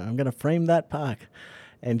 I'm gonna frame that puck.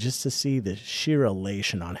 And just to see the sheer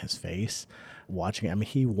elation on his face watching it, I mean,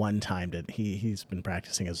 he one-timed it. He's been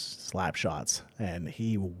practicing his slap shots, and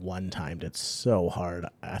he one-timed it so hard.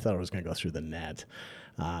 I thought it was going to go through the net.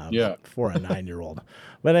 For a 9-year-old.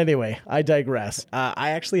 But anyway, I digress.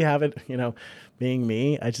 I actually haven't, being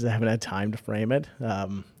me, I just haven't had time to frame it.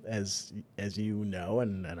 As you know,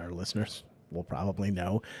 and our listeners will probably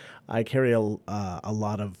know, I carry a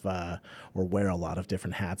lot of, or wear a lot of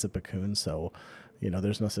different hats at Bakun. So,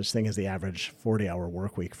 there's no such thing as the average 40-hour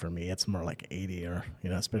work week for me. It's more like 80, or,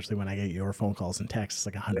 especially when I get your phone calls and texts, it's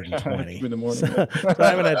like 120. In the morning. So I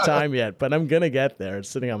haven't had time yet, but I'm going to get there. It's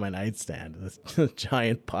sitting on my nightstand, this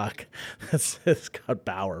giant puck that's got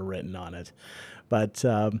Bauer written on it. But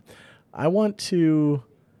I want to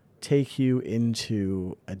take you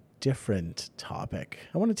into a different topic.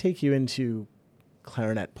 I want to take you into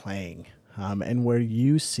clarinet playing. and where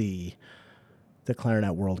you see the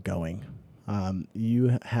clarinet world going.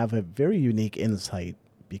 You have a very unique insight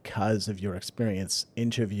because of your experience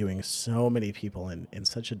interviewing so many people in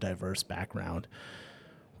such a diverse background.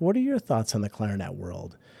 What are your thoughts on the clarinet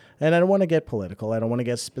world? And I don't want to get political. I don't want to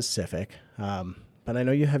get specific, but I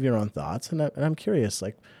know you have your own thoughts, and I'm curious.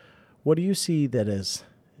 Like, what do you see that is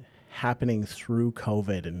happening through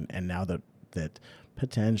COVID, and now that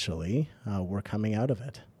potentially we're coming out of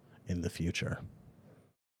it in the future?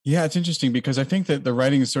 Yeah, it's interesting because I think that the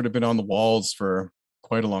writing has sort of been on the walls for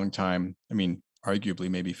quite a long time. I mean, arguably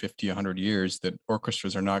maybe 50, 100 years, that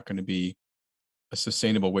orchestras are not going to be a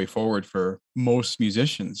sustainable way forward for most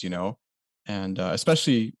musicians, and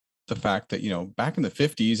especially the fact that, back in the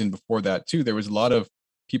 50s and before that too, there was a lot of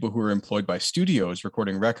people who were employed by studios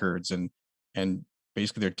recording records, and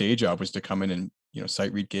basically their day job was to come in and,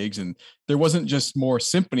 sight read gigs. And there wasn't just more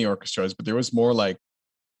symphony orchestras, but there was more like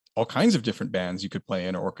all kinds of different bands you could play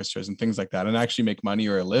in, orchestras and things like that, and actually make money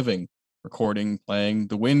or a living recording, playing.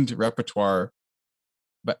 The wind repertoire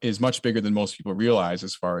is much bigger than most people realize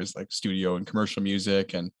as far as like studio and commercial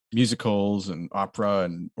music and musicals and opera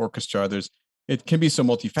and orchestra. It can be so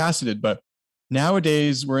multifaceted, but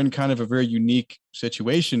nowadays we're in kind of a very unique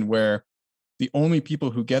situation where the only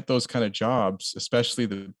people who get those kind of jobs, especially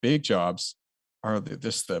the big jobs, are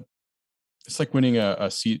it's like winning a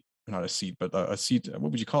seat, not a seat, but a seat.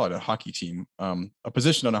 What would you call it? A hockey team, a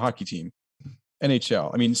position on a hockey team,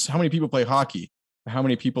 NHL. I mean, how many people play hockey? How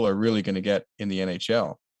many people are really going to get in the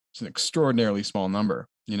NHL? It's an extraordinarily small number.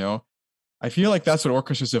 I feel like that's what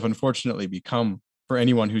orchestras have unfortunately become for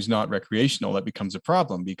anyone who's not recreational. That becomes a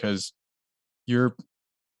problem because I don't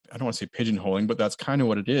want to say pigeonholing, but that's kind of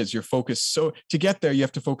what it is. You're focused. So to get there, you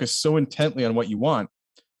have to focus so intently on what you want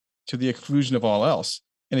to the exclusion of all else.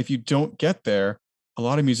 And if you don't get there, a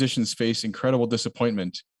lot of musicians face incredible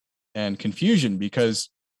disappointment and confusion because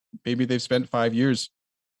maybe they've spent 5 years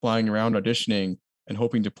flying around auditioning and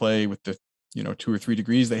hoping to play with the 2 or 3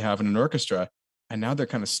 degrees they have in an orchestra, and now they're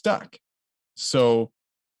kind of stuck. So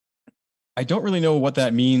I don't really know what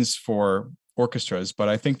that means for orchestras, but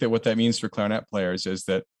I think that what that means for clarinet players is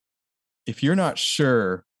that if you're not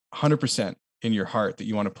sure 100% in your heart that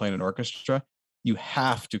you want to play in an orchestra, you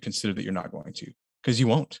have to consider that you're not going to, because you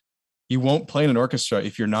won't play in an orchestra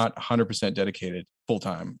if you're not 100% dedicated full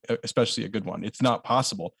time, especially a good one. It's not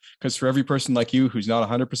possible, because for every person like you who's not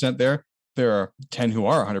 100% there are 10 who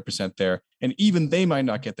are 100% there, and even they might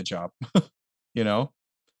not get the job.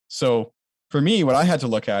 So for me, what I had to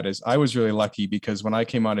look at is I was really lucky because when I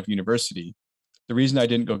came out of university, the reason I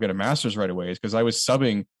didn't go get a master's right away is because I was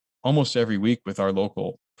subbing almost every week with our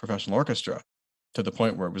local professional orchestra, to the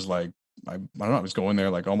point where it was like, I don't know, I was going there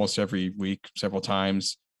like almost every week, several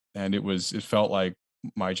times. And it felt like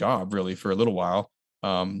my job really for a little while.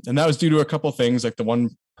 And that was due to a couple of things, like the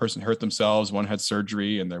one person hurt themselves, one had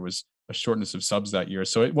surgery, and there was a shortness of subs that year.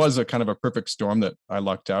 So it was a kind of a perfect storm that I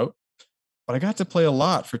lucked out. But I got to play a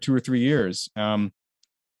lot for 2 or 3 years.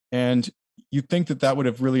 And you'd think that would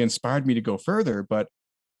have really inspired me to go further, but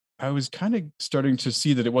I was kind of starting to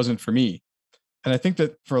see that it wasn't for me. And I think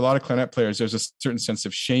that for a lot of clarinet players, there's a certain sense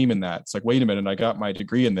of shame in that. It's like, wait a minute, I got my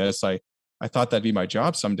degree in this. I thought that'd be my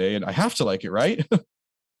job someday, and I have to like it, right? And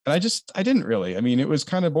I didn't really. I mean, it was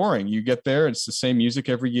kind of boring. You get there, it's the same music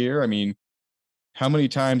every year. I mean, how many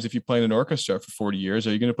times, if you play in an orchestra for 40 years,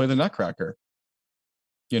 are you going to play the Nutcracker?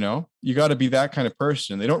 You got to be that kind of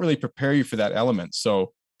person. They don't really prepare you for that element.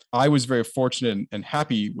 So I was very fortunate and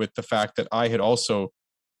happy with the fact that I had also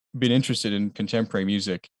been interested in contemporary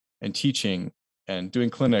music and teaching and doing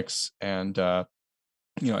clinics. And,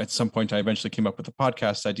 at some point I eventually came up with the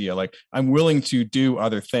podcast idea. Like, I'm willing to do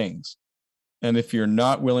other things. And if you're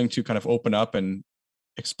not willing to kind of open up and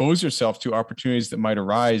expose yourself to opportunities that might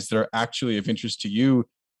arise that are actually of interest to you,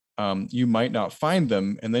 you might not find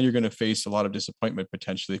them. And then you're going to face a lot of disappointment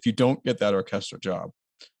potentially if you don't get that orchestral job,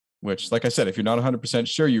 which, like I said, if you're not 100%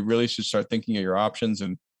 sure, you really should start thinking of your options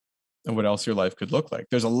and what else your life could look like.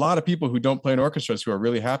 There's a lot of people who don't play in orchestras who are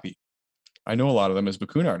really happy. I know a lot of them as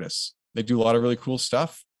bassoon artists. They do a lot of really cool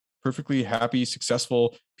stuff, perfectly happy,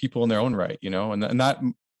 successful people in their own right, and that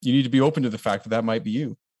you need to be open to the fact that might be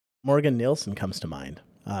you. Morgan Nielsen comes to mind.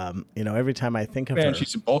 Every time I think of her,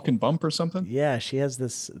 she's in Balkan Bump or something. Yeah, she has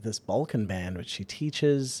this Balkan band which she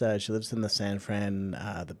teaches. She lives in the San Fran,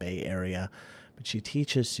 the Bay Area, but she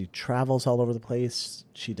teaches. She travels all over the place.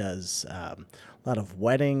 She does a lot of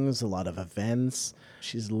weddings, a lot of events.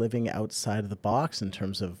 She's living outside of the box in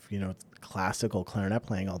terms of classical clarinet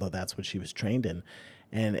playing, although that's what she was trained in.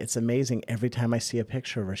 And it's amazing. Every time I see a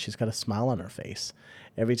picture of her, she's got a smile on her face.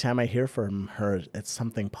 Every time I hear from her, it's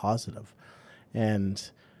something positive.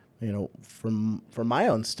 And from my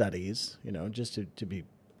own studies, just to be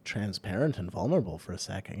transparent and vulnerable for a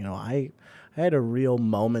second, I had a real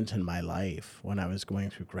moment in my life when I was going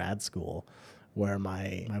through grad school where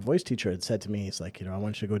my voice teacher had said to me, he's like, I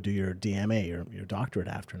want you to go do your DMA, your doctorate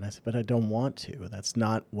after. And I said, but I don't want to. That's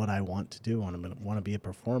not what I want to do. I want to be a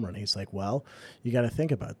performer. And he's like, well, you got to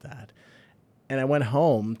think about that. And I went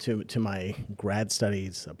home to my grad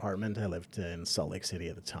studies apartment. I lived in Salt Lake City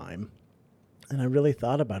at the time. And I really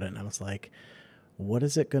thought about it. And I was like, what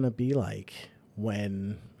is it going to be like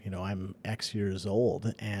when, I'm X years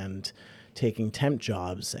old and taking temp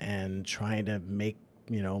jobs and trying to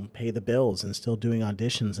pay the bills and still doing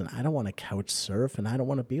auditions. And I don't want to couch surf, and I don't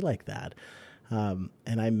want to be like that. And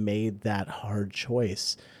I made that hard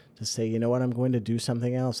choice to say, you know what, I'm going to do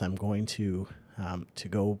something else. I'm going to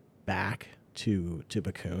go back to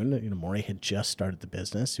Bakun. Maury had just started the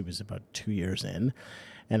business. He was about 2 years in.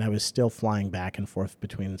 And I was still flying back and forth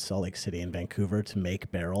between Salt Lake City and Vancouver to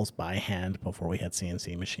make barrels by hand before we had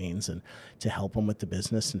CNC machines, and to help him with the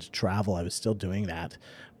business and to travel. I was still doing that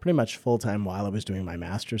pretty much full time while I was doing my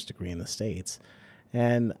master's degree in the States.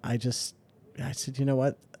 And I said, you know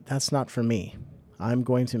what? That's not for me. I'm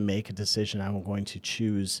going to make a decision. I'm going to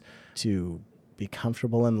choose to be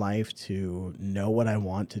comfortable in life, to know what I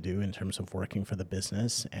want to do in terms of working for the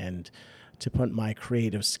business, and to put my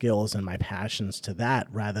creative skills and my passions to that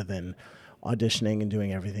rather than auditioning and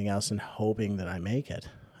doing everything else and hoping that I make it.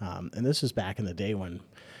 And this was back in the day when,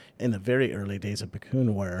 in the very early days of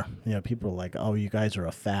Bakun, where people were like, "Oh, you guys are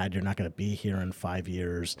a fad. You're not going to be here in 5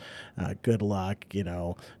 years. Good luck."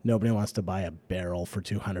 Nobody wants to buy a barrel for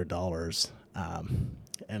 $200.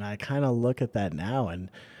 And I kind of look at that now. And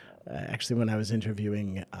actually, when I was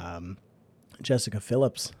interviewing Jessica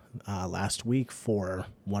Phillips last week for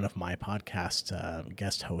one of my podcast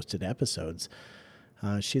guest hosted episodes,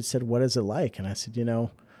 she had said, "What is it like?" And I said,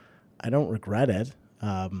 I don't regret it.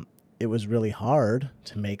 It was really hard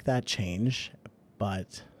to make that change,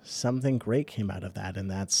 but something great came out of that, and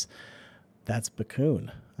that's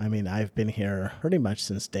Bakun. I mean, I've been here pretty much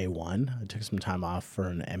since day one. I took some time off for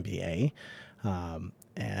an MBA,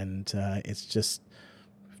 and it's just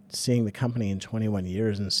seeing the company in 21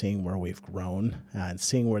 years and seeing where we've grown and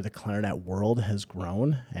seeing where the clarinet world has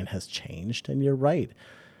grown and has changed. And you're right.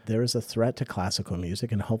 There is a threat to classical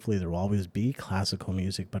music, and hopefully there will always be classical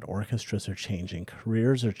music, but orchestras are changing,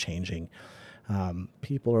 careers are changing.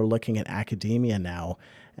 People are looking at academia now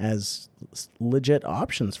as legit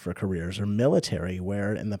options for careers, or military,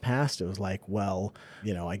 where in the past it was like, well,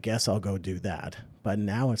 I guess I'll go do that. But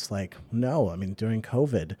now it's like, no. I mean, during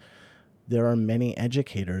COVID, there are many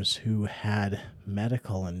educators who had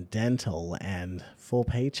medical and dental and full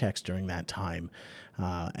paychecks during that time,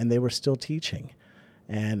 and they were still teaching,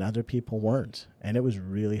 and other people weren't. And it was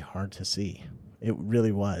really hard to see. It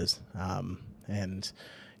really was. And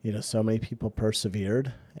so many people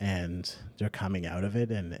persevered, and they're coming out of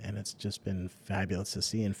it, and it's just been fabulous to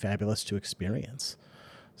see and fabulous to experience.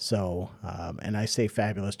 So, and I say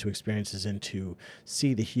fabulous to experiences and to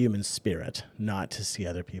see the human spirit, not to see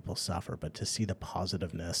other people suffer, but to see the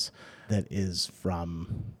positiveness that is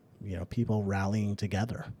from, people rallying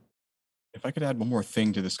together. If I could add one more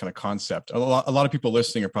thing to this kind of concept, a lot of people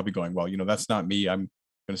listening are probably going, well, that's not me. I'm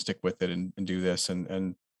going to stick with it and do this.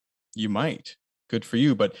 And you might. Good for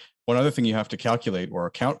you. But one other thing you have to calculate or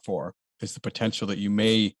account for is the potential that you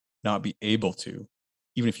may not be able to,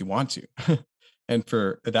 even if you want to. And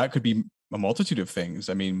for that could be a multitude of things.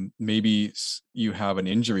 I mean, maybe you have an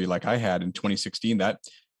injury like I had in 2016. That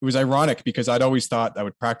it was ironic because I'd always thought I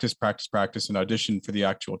would practice and audition for the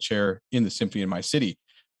actual chair in the symphony in my city.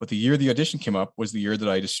 But the year the audition came up was the year that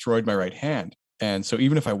I destroyed my right hand. And so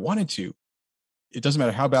even if I wanted to, it doesn't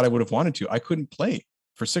matter how bad I would have wanted to, I couldn't play.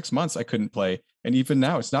 For 6 months, I couldn't play. And even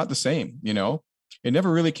now, it's not the same, It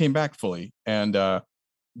never really came back fully. And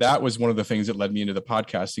that was one of the things that led me into the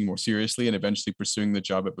podcasting more seriously and eventually pursuing the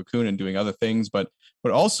job at Bakun and doing other things. But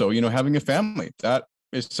also, having a family, that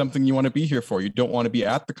is something you want to be here for. You don't want to be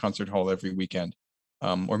at the concert hall every weekend,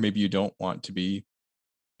 or maybe you don't want to be.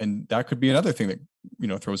 And that could be another thing that,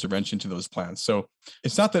 throws a wrench into those plans. So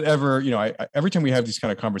it's not that ever, every time we have these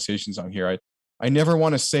kind of conversations on here, I never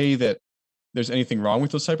want to say that there's anything wrong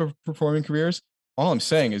with those type of performing careers. All I'm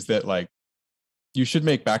saying is that you should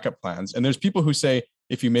make backup plans. And there's people who say,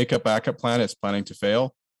 if you make a backup plan, it's planning to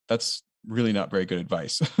fail. That's really not very good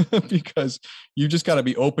advice because you just got to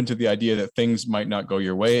be open to the idea that things might not go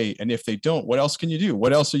your way. And if they don't, what else can you do?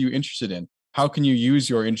 What else are you interested in? How can you use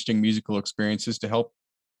your interesting musical experiences to help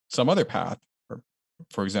some other path,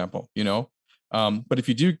 for example, But if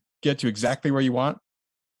you do get to exactly where you want,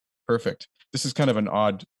 perfect. this is kind of an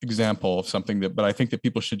odd example of something but I think that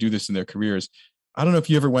people should do this in their careers. I don't know if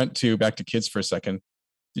you ever back to kids for a second.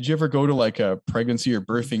 Did you ever go to like a pregnancy or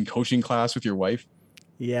birthing coaching class with your wife?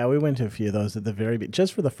 Yeah, we went to a few of those at the very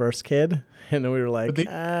just for the first kid, and then we were like,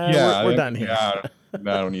 we're done here. Yeah, I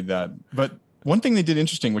don't need that. But one thing they did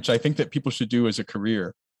interesting, which I think that people should do as a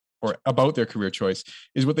career or about their career choice,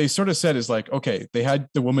 is what they sort of said is like, okay, they had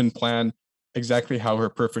the woman plan exactly how her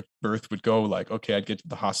perfect birth would go. Like, okay, I'd get to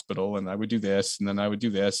the hospital and I would do this, and then I would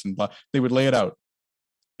do this, and blah. They would lay it out.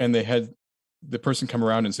 And they had the person come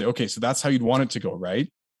around and say, okay, so that's how you'd want it to go, right?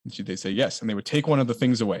 And they say, yes. And they would take one of the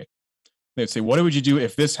things away. They'd say, what would you do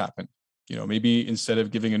if this happened? You know, maybe instead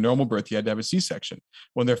of giving a normal birth, you had to have a C-section.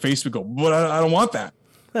 When their face would go, but I don't want that.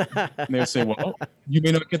 And they would say, well, you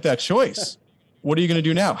may not get that choice. What are you going to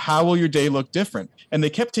do now? How will your day look different? And they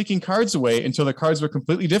kept taking cards away until the cards were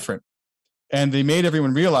completely different. And they made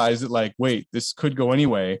everyone realize that, like, wait, this could go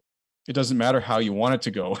anyway. It doesn't matter how you want it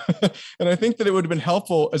to go. And I think that it would have been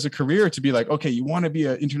helpful as a career to be like, okay, you want to be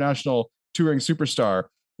an international touring superstar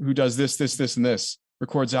who does this, this, this, and this,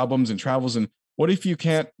 records albums and travels. And what if you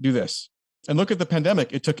can't do this? And look at the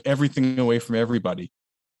pandemic. It took everything away from everybody.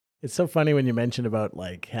 It's so funny when you mention about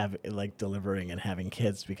delivering and having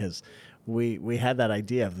kids, because we had that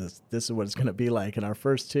idea of this is what it's going to be like. And our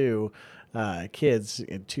first two kids,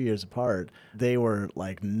 2 years apart, they were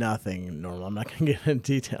like nothing normal. I'm not going to get into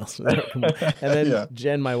details. And then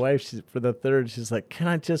Jen, my wife, for the third, she's like, can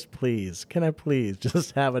I please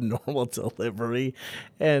just have a normal delivery?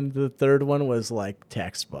 And the third one was like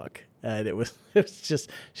textbook. And it was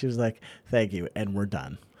just, she was like, thank you. And we're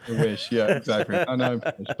done. I wish. Yeah, exactly. I know,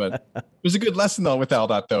 but there's a good lesson though with all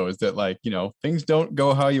that though, is that, like, you know, things don't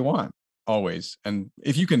go how you want always. And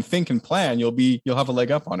if you can think and plan, you'll have a leg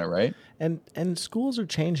up on it, right? And schools are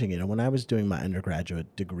changing. You know, when I was doing my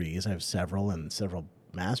undergraduate degrees, I have several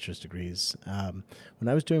master's degrees. When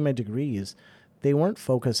I was doing my degrees, they weren't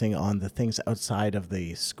focusing on the things outside of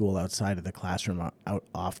the school, outside of the classroom, out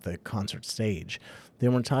off the concert stage. They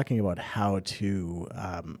weren't talking about how to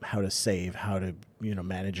save, how to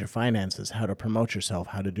manage your finances, how to promote yourself,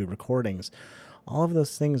 how to do recordings, all of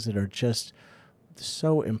those things that are just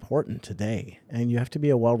so important today. And you have to be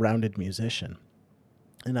a well-rounded musician.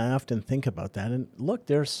 And I often think about that. And look,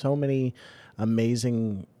 there are so many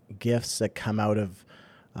amazing gifts that come out of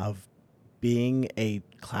being a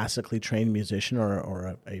classically trained musician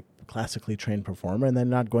or a classically trained performer and then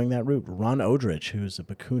not going that route. Ron Odrich, who's a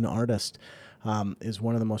Bakun artist, is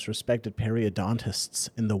one of the most respected periodontists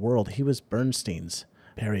in the world. He was Bernstein's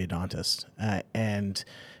periodontist. And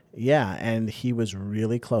he was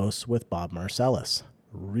really close with Bob Marcellus.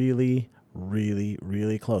 Really, really,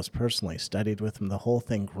 really close. Personally studied with him, the whole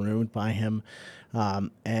thing, groomed by him.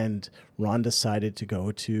 And Ron decided to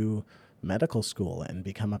go to medical school and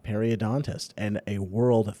become a periodontist, and a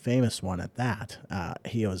world famous one at that.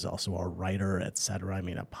 He was also a writer, etc. I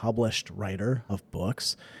mean, a published writer of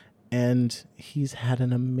books, and he's had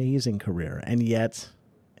an amazing career, and yet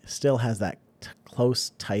still has that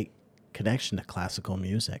close, tight connection to classical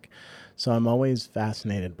music. So I'm always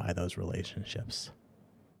fascinated by those relationships.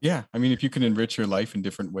 Yeah, I mean, if you can enrich your life in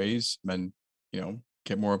different ways, then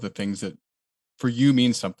get more of the things that for you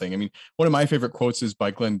means something. I mean, one of my favorite quotes is by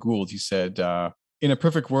Glenn Gould. He said, in a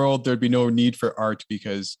perfect world, there'd be no need for art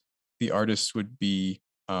because the artists would be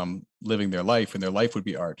living their life and their life would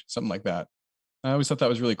be art, something like that. I always thought that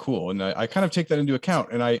was really cool. And I kind of take that into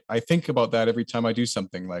account. And I think about that every time I do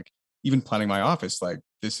something, like even planning my office, like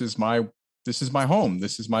this is my home.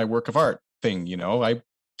 This is my work of art thing. I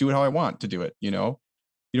do it how I want to do it. You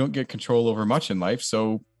don't get control over much in life.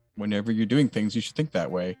 So whenever you're doing things, you should think that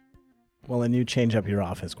way. Well, and you change up your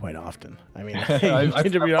office quite often. I mean, you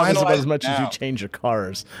change up your office about as much as you change your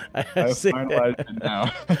cars. I've finalized it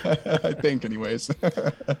now. I think, anyways.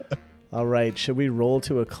 All right. Should we roll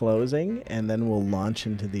to a closing, and then we'll launch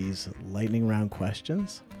into these lightning round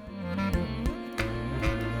questions?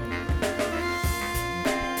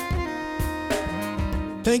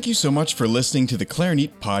 Thank you so much for listening to the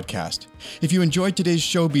Clarinet Podcast. If you enjoyed today's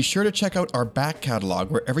show, be sure to check out our back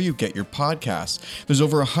catalog wherever you get your podcasts. There's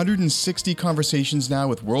over 160 conversations now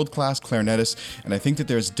with world-class clarinetists, and I think that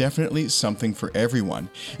there's definitely something for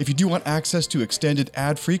everyone. If you do want access to extended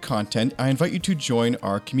ad-free content, I invite you to join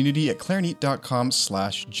our community at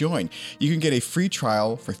clarinet.com/join. You can get a free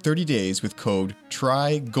trial for 30 days with code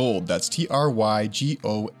TRYGOLD, that's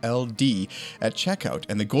TRYGOLD, at checkout,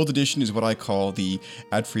 and the Gold Edition is what I call the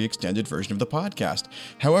ad-free extended version of the podcast.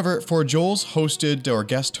 However, for Joel's hosted or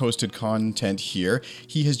guest hosted content here,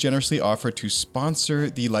 he has generously offered to sponsor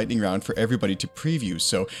the lightning round for everybody to preview.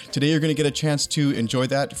 So today you're going to get a chance to enjoy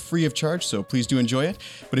that free of charge, so please do enjoy it.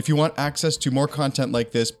 But if you want access to more content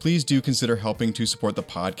like this, please do consider helping to support the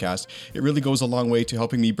podcast. It really goes a long way to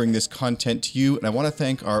helping me bring this content to you, and I want to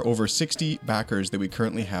thank our over 60 backers that we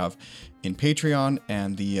currently have in Patreon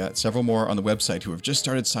and the several more on the website who have just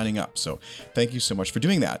started signing up. So thank you so much for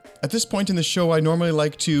doing that. At this point in the show, I normally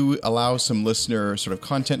like to allow some listener sort of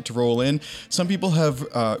content to roll in. Some people have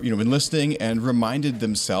been listening and reminded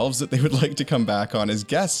themselves that they would like to come back on as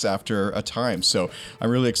guests after a time. So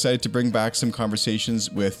I'm really excited to bring back some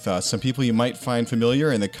conversations with some people you might find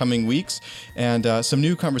familiar in the coming weeks, and some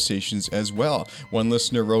new conversations as well. One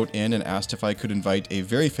listener wrote in and asked if I could invite a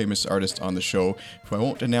very famous artist on the show, who I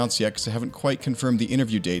won't announce yet because I haven't quite confirmed the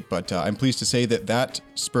interview date, but I'm pleased to say that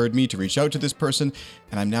spurred me to reach out to this person,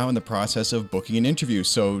 and I'm now in the process of booking an interview.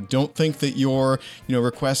 So don't think that your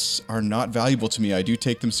requests are not valuable to me. I do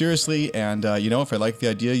take them seriously, and if I like the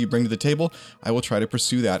idea you bring to the table, I will try to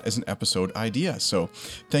pursue that as an episode idea. So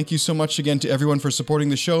thank you so much again to everyone for supporting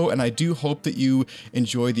the show, and I do hope that you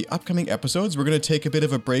enjoy the upcoming episodes. We're going to take a bit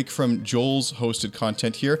of a break from Joel's hosted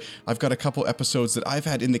content here. I've got a couple episodes that I've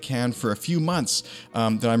had in the can for a few months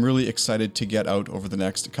that I'm really excited to get out over the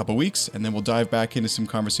next couple weeks, and then we'll dive back into some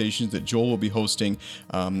conversations that Joel will be hosting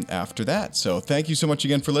after that. So thank you so much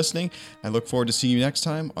again for listening. I look forward to seeing you next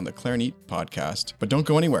time on the Clarinet Podcast. But don't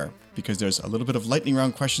go anywhere, because there's a little bit of lightning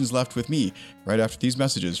round questions left with me right after these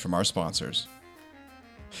messages from our sponsors.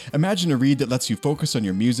 Imagine a reed that lets you focus on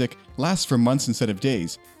your music, lasts for months instead of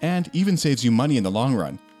days, and even saves you money in the long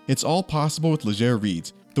run. It's all possible with Leger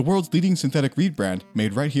Reeds, the world's leading synthetic reed brand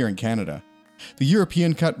made right here in Canada. The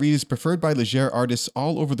European cut reed is preferred by Leger artists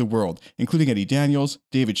all over the world, including Eddie Daniels,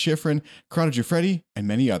 David Schifrin, Corrado Giuffretti, and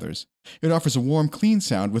many others. It offers a warm, clean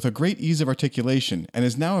sound with a great ease of articulation and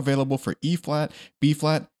is now available for E-flat,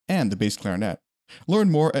 B-flat, and the bass clarinet.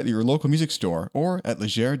 Learn more at your local music store or at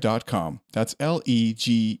leger.com. That's LEGERE.com.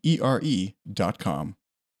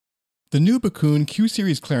 The new Bakun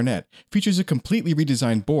Q-Series clarinet features a completely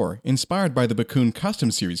redesigned bore inspired by the Bakun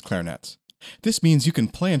Custom Series clarinets. This means you can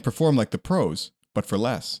play and perform like the pros, but for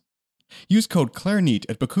less. Use code CLARINET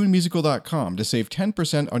at bakunmusical.com to save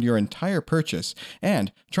 10% on your entire purchase,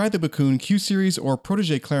 and try the Bakun Q-Series or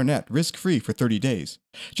Protégé clarinet risk-free for 30 days.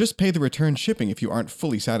 Just pay the return shipping if you aren't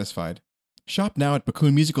fully satisfied. Shop now at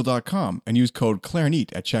bakunmusical.com and use code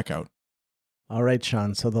CLARINET at checkout. All right,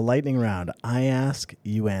 Sean, so the lightning round. I ask,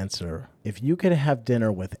 you answer. If you could have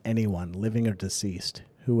dinner with anyone, living or deceased,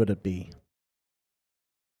 who would it be?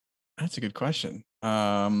 That's a good question.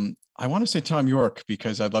 I want to say Tom York,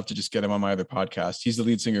 because I'd love to just get him on my other podcast. He's the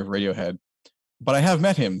lead singer of Radiohead, but I have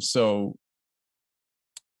met him.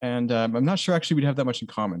 And I'm not sure actually we'd have that much in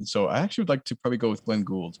common. So I actually would like to probably go with Glenn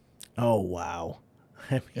Gould. Oh, wow.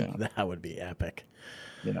 That would be epic.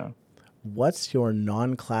 Yeah. What's your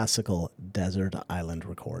non-classical desert island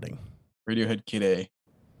recording? Radiohead Kid A.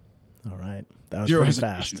 All right. That was pretty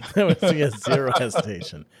fast. That was zero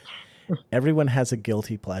hesitation. Everyone has a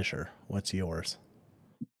guilty pleasure. What's yours?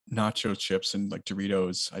 Nacho chips and like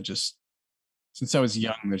Doritos. Since I was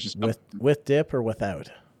young, there's just with dip or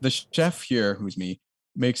without. The chef here, who's me,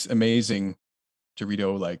 makes amazing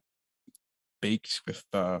Dorito like baked with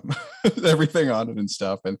everything on it and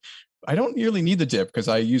stuff. And I don't really need the dip because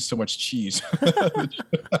I use so much cheese.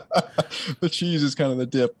 The cheese is kind of the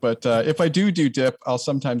dip. But if I do dip, I'll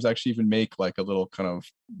sometimes actually even make like a little kind of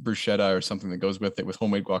bruschetta or something that goes with it with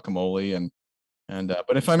homemade guacamole.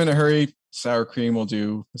 But if I'm in a hurry, sour cream will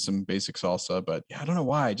do, some basic salsa. But yeah, I don't know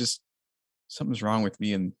why. Just something's wrong with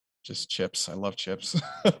me and just chips. I love chips.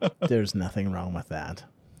 There's nothing wrong with that.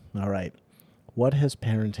 All right. What has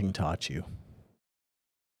parenting taught you?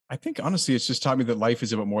 I think honestly, it's just taught me that life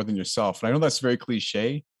is about more than yourself. And I know that's very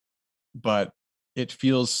cliche, but it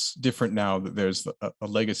feels different now that there's a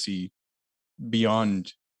legacy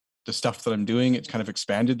beyond the stuff that I'm doing. It's kind of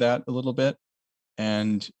expanded that a little bit.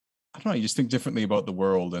 And I don't know, you just think differently about the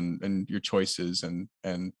world and your choices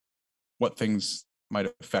and what things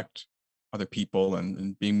might affect other people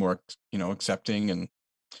and being more, accepting. And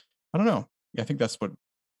I don't know. I think that's what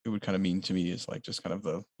it would kind of mean to me, is like just kind of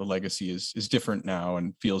the legacy is different now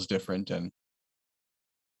and feels different. And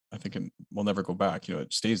I think we'll never go back.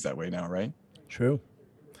 It stays that way now, right? True.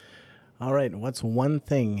 All right. What's one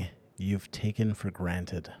thing you've taken for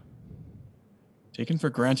granted? Taken for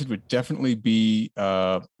granted would definitely be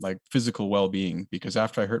like physical well-being, because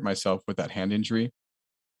after I hurt myself with that hand injury,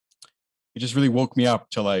 it just really woke me up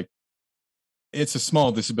to like, it's a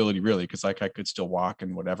small disability really, because like I could still walk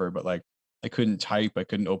and whatever, but like I couldn't type, I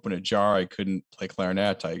couldn't open a jar, I couldn't play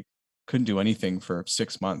clarinet, I couldn't do anything for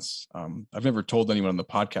 6 months. I've never told anyone on the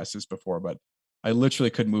podcast this before, but I literally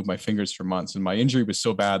couldn't move my fingers for months. And my injury was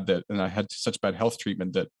so bad and I had such bad health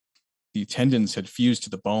treatment that the tendons had fused to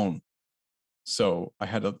the bone. So I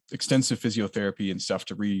had extensive physiotherapy and stuff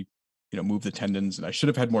to move the tendons. And I should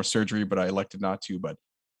have had more surgery, but I elected not to. But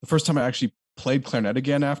the first time I actually played clarinet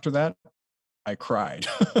again after that, I cried.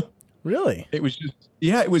 Really? It was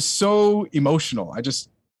it was so emotional.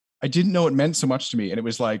 I didn't know it meant so much to me. And it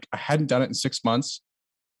was like, I hadn't done it in 6 months.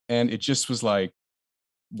 And it just was like,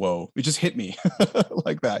 whoa, it just hit me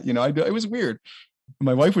like that. It was weird.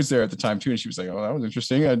 My wife was there at the time too. And she was like, oh, that was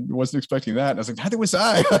interesting. I wasn't expecting that. And I was like, neither was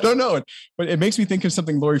I. I don't know. But it makes me think of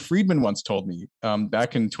something Laurie Friedman once told me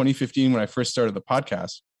back in 2015, when I first started the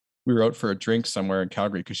podcast. We were out for a drink somewhere in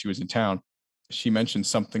Calgary because she was in town. She mentioned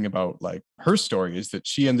something about like her story is that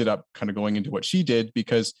she ended up kind of going into what she did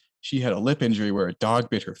because she had a lip injury where a dog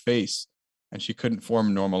bit her face and she couldn't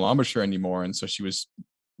form normal embouchure anymore. And so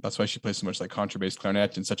that's why she plays so much like contrabass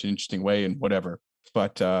clarinet in such an interesting way and whatever.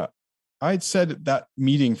 But I'd said at that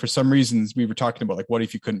meeting, for some reasons, we were talking about like, what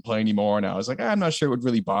if you couldn't play anymore? And I was like, I'm not sure it would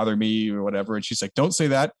really bother me or whatever. And she's like, don't say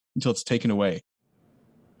that until it's taken away.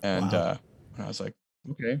 And Wow. I was like,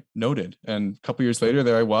 okay, noted. And a couple years later,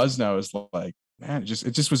 there I was, and I was like, man, it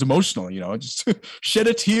just was emotional, just shed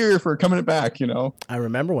a tear for coming it back, I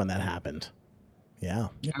remember when that happened. Yeah.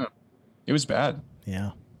 Yeah, it was bad.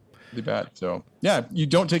 Yeah. Really bad. So yeah, you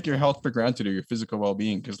don't take your health for granted or your physical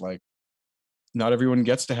well-being, because like not everyone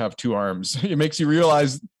gets to have two arms. It makes you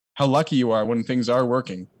realize how lucky you are when things are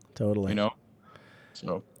working. Totally.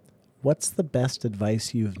 So What's the best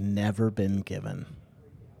advice you've never been given?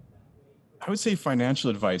 I would say financial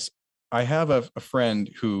advice. I have a friend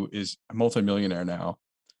who is a multimillionaire now,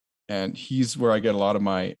 and he's where I get a lot of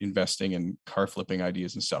my investing and car flipping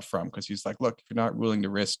ideas and stuff from, because he's like, look, if you're not willing to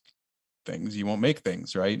risk things, you won't make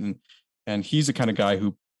things, right? And he's the kind of guy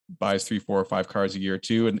who buys 3, 4, or 5 cars a year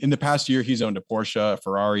too. And in the past year, he's owned a Porsche, a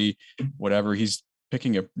Ferrari, whatever. He's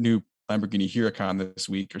picking a new Lamborghini Huracan this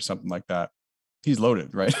week or something like that. He's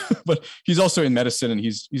loaded, right? But he's also in medicine, and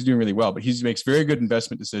he's doing really well. But he makes very good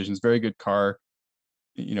investment decisions, very good car,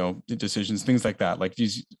 decisions, things like that. Like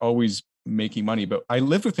he's always making money. But I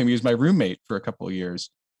lived with him. He was my roommate for a couple of years.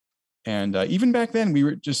 And even back then, we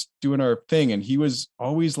were just doing our thing. And he was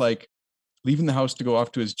always like leaving the house to go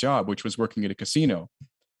off to his job, which was working at a casino.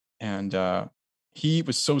 And he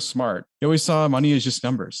was so smart. He always saw money as just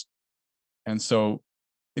numbers. And so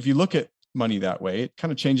if you look at money that way, it kind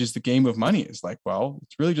of changes the game of money. It's like, well,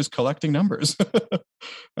 it's really just collecting numbers.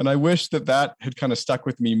 And I wish that had kind of stuck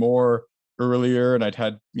with me more earlier. And I'd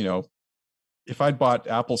had, if I'd bought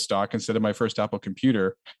Apple stock instead of my first Apple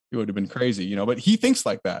computer, it would have been crazy, but he thinks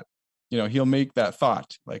like that. He'll make that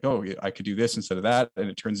thought like, oh, I could do this instead of that. And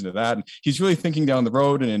it turns into that. And he's really thinking down the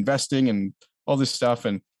road and investing and all this stuff.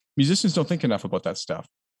 And musicians don't think enough about that stuff,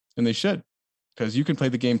 and they should, because you can play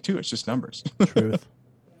the game too. It's just numbers. Truth.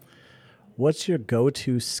 What's your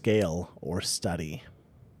go-to scale or study?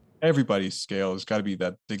 Everybody's scale has got to be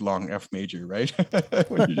that big long F major, right?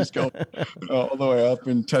 When you just go all the way up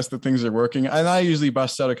and test that things are working. And I usually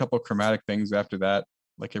bust out a couple of chromatic things after that,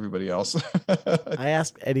 like everybody else. I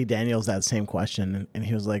asked Eddie Daniels that same question, and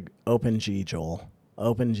he was like, open G, Joel.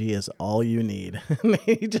 Open G is all you need.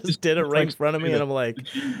 He just did it right in front of me, and I'm like,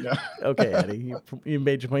 yeah. Okay, Eddie, you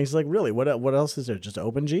made your point. He's like, really? What else is there? Just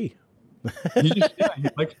open G. He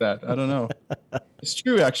likes that. I don't know. It's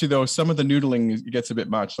true, actually, though. Some of the noodling gets a bit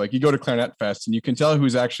much. Like you go to Clarinet Fest, and you can tell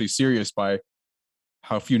who's actually serious by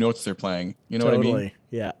how few notes they're playing. You know what I mean?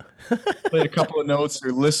 Yeah. Play a couple of notes,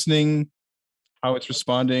 they're listening, how it's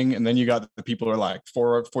responding, and then you got the people who are like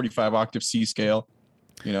 45 octave C scale.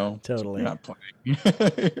 Totally. Not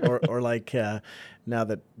playing. or like now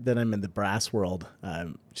that I'm in the brass world,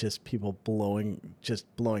 just people blowing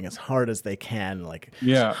as hard as they can, like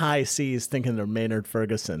high C's, thinking they're Maynard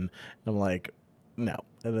Ferguson. I'm like, no,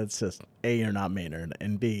 that's just A, you're not Maynard,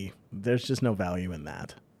 and B, there's just no value in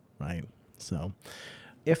that, right? So,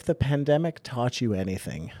 if the pandemic taught you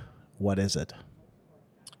anything, what is it?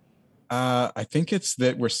 I think it's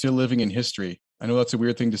that we're still living in history. I know that's a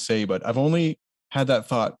weird thing to say, but I've only had that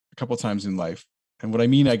thought a couple of times in life. And what I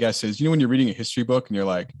mean, I guess, is, when you're reading a history book and you're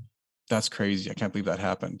like, that's crazy, I can't believe that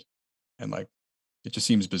happened. And like, it just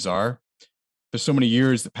seems bizarre. There's so many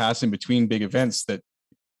years that pass in between big events that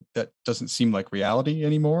doesn't seem like reality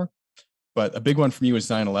anymore. But a big one for me was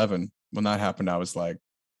 9/11. When that happened, I was like,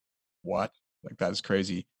 what? Like, that is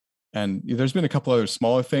crazy. And there's been a couple other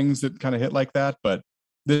smaller things that kind of hit like that, but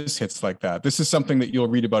this hits like that. This is something that you'll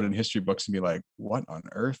read about in history books and be like, what on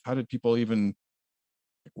earth? How did people even,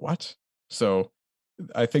 like, what? So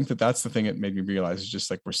I think that that's the thing that made me realize is just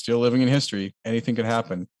like we're still living in history. Anything could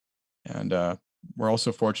happen. And we're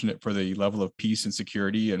also fortunate for the level of peace and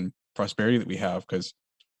security and prosperity that we have, because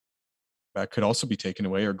that could also be taken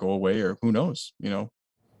away or go away, or who knows, you know.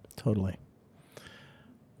 Totally.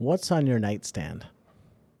 What's on your nightstand?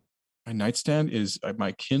 My nightstand is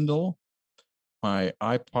my Kindle, my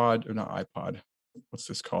iPod, or not iPod. What's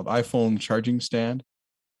this called? iPhone charging stand.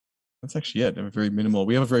 That's actually it. I'm very minimal.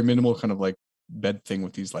 We have a very minimal kind of like bed thing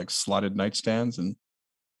with these like slotted nightstands, and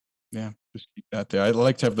yeah, just keep that there. I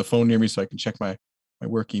like to have the phone near me so I can check my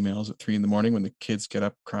work emails at 3 a.m. when the kids get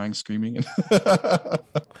up crying, screaming.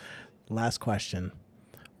 Last question.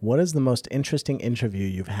 What is the most interesting interview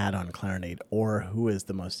you've had on Clarinet, or who is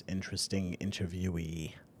the most interesting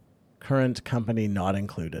interviewee? Current company not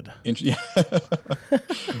included. Yeah.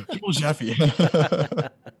 Joel Jaffe.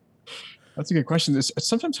 That's a good question. It's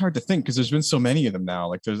sometimes hard to think because there's been so many of them now.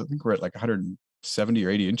 Like I think we're at like 170 or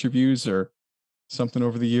 80 interviews or something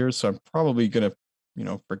over the years. So I'm probably gonna,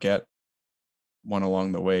 forget one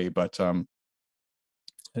along the way. But and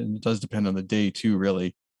it does depend on the day too, really.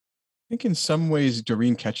 I think in some ways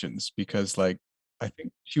Doreen Ketchens, because like I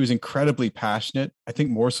think she was incredibly passionate. I think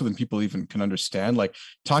more so than people even can understand. Like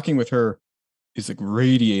talking with her is like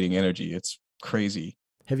radiating energy. It's crazy.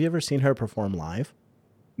 Have you ever seen her perform live?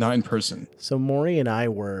 Not in person. So Maury and I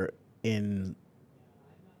were in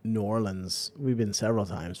New Orleans. We've been several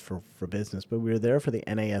times for business, but we were there for the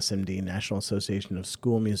NASMD, National Association of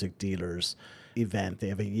School Music Dealers event. They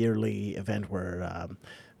have a yearly event where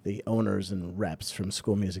the owners and reps from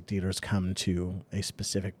school music dealers come to a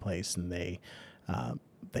specific place, and they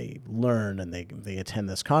learn and they attend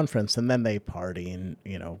this conference, and then they party and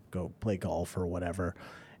go play golf or whatever.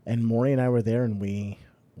 And Maury and I were there, and we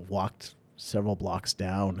walked several blocks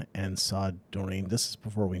down and saw Doreen. This is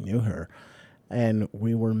before we knew her. And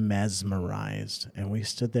we were mesmerized. And we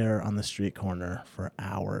stood there on the street corner for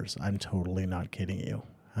hours. I'm totally not kidding you.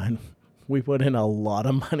 And we put in a lot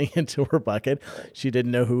of money into her bucket. She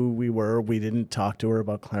didn't know who we were. We didn't talk to her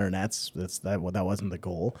about clarinets. That wasn't the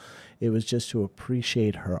goal. It was just to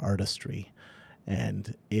appreciate her artistry.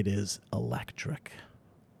 And it is electric,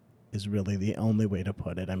 is really the only way to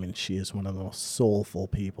put it. I mean, she is one of the most soulful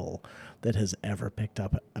people that has ever picked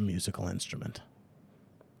up a musical instrument.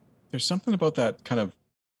 There's something about that kind of,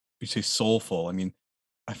 you say soulful. I mean,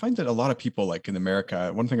 I find that a lot of people, like in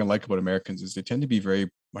America, one thing I like about Americans is they tend to be very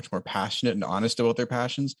much more passionate and honest about their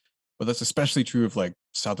passions. But that's especially true of like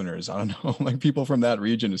Southerners. I don't know, like people from that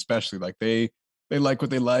region, especially, like they like what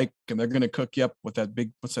they like, and they're going to cook you up with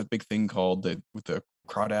what's that big thing called with the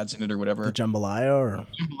crawdads in it or whatever. The jambalaya or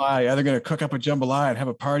jambalaya. Yeah, they're going to cook up a jambalaya and have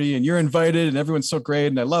a party, and you're invited, and everyone's so great,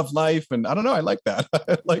 and I love life, and I don't know, I like that.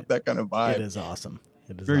 I like that kind of vibe. It is awesome.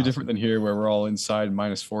 It is very awesome. different than here, where we're all inside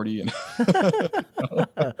 -40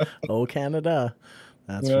 and Oh, Canada.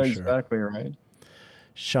 That's yeah, for sure. Exactly right.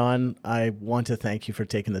 Sean, I want to thank you for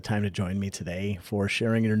taking the time to join me today, for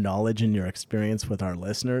sharing your knowledge and your experience with our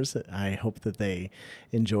listeners. I hope that they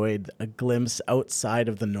enjoyed a glimpse outside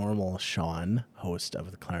of the normal Sean, host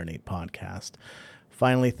of the Clarinet Podcast.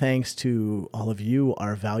 Finally, thanks to all of you,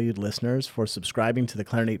 our valued listeners, for subscribing to the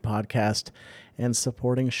Clarinet Podcast and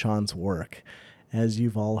supporting Sean's work. As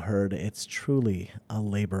you've all heard, it's truly a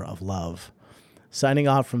labor of love. Signing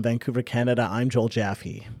off from Vancouver, Canada, I'm Joel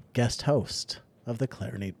Jaffe, guest host of the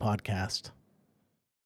Clarinet Podcast.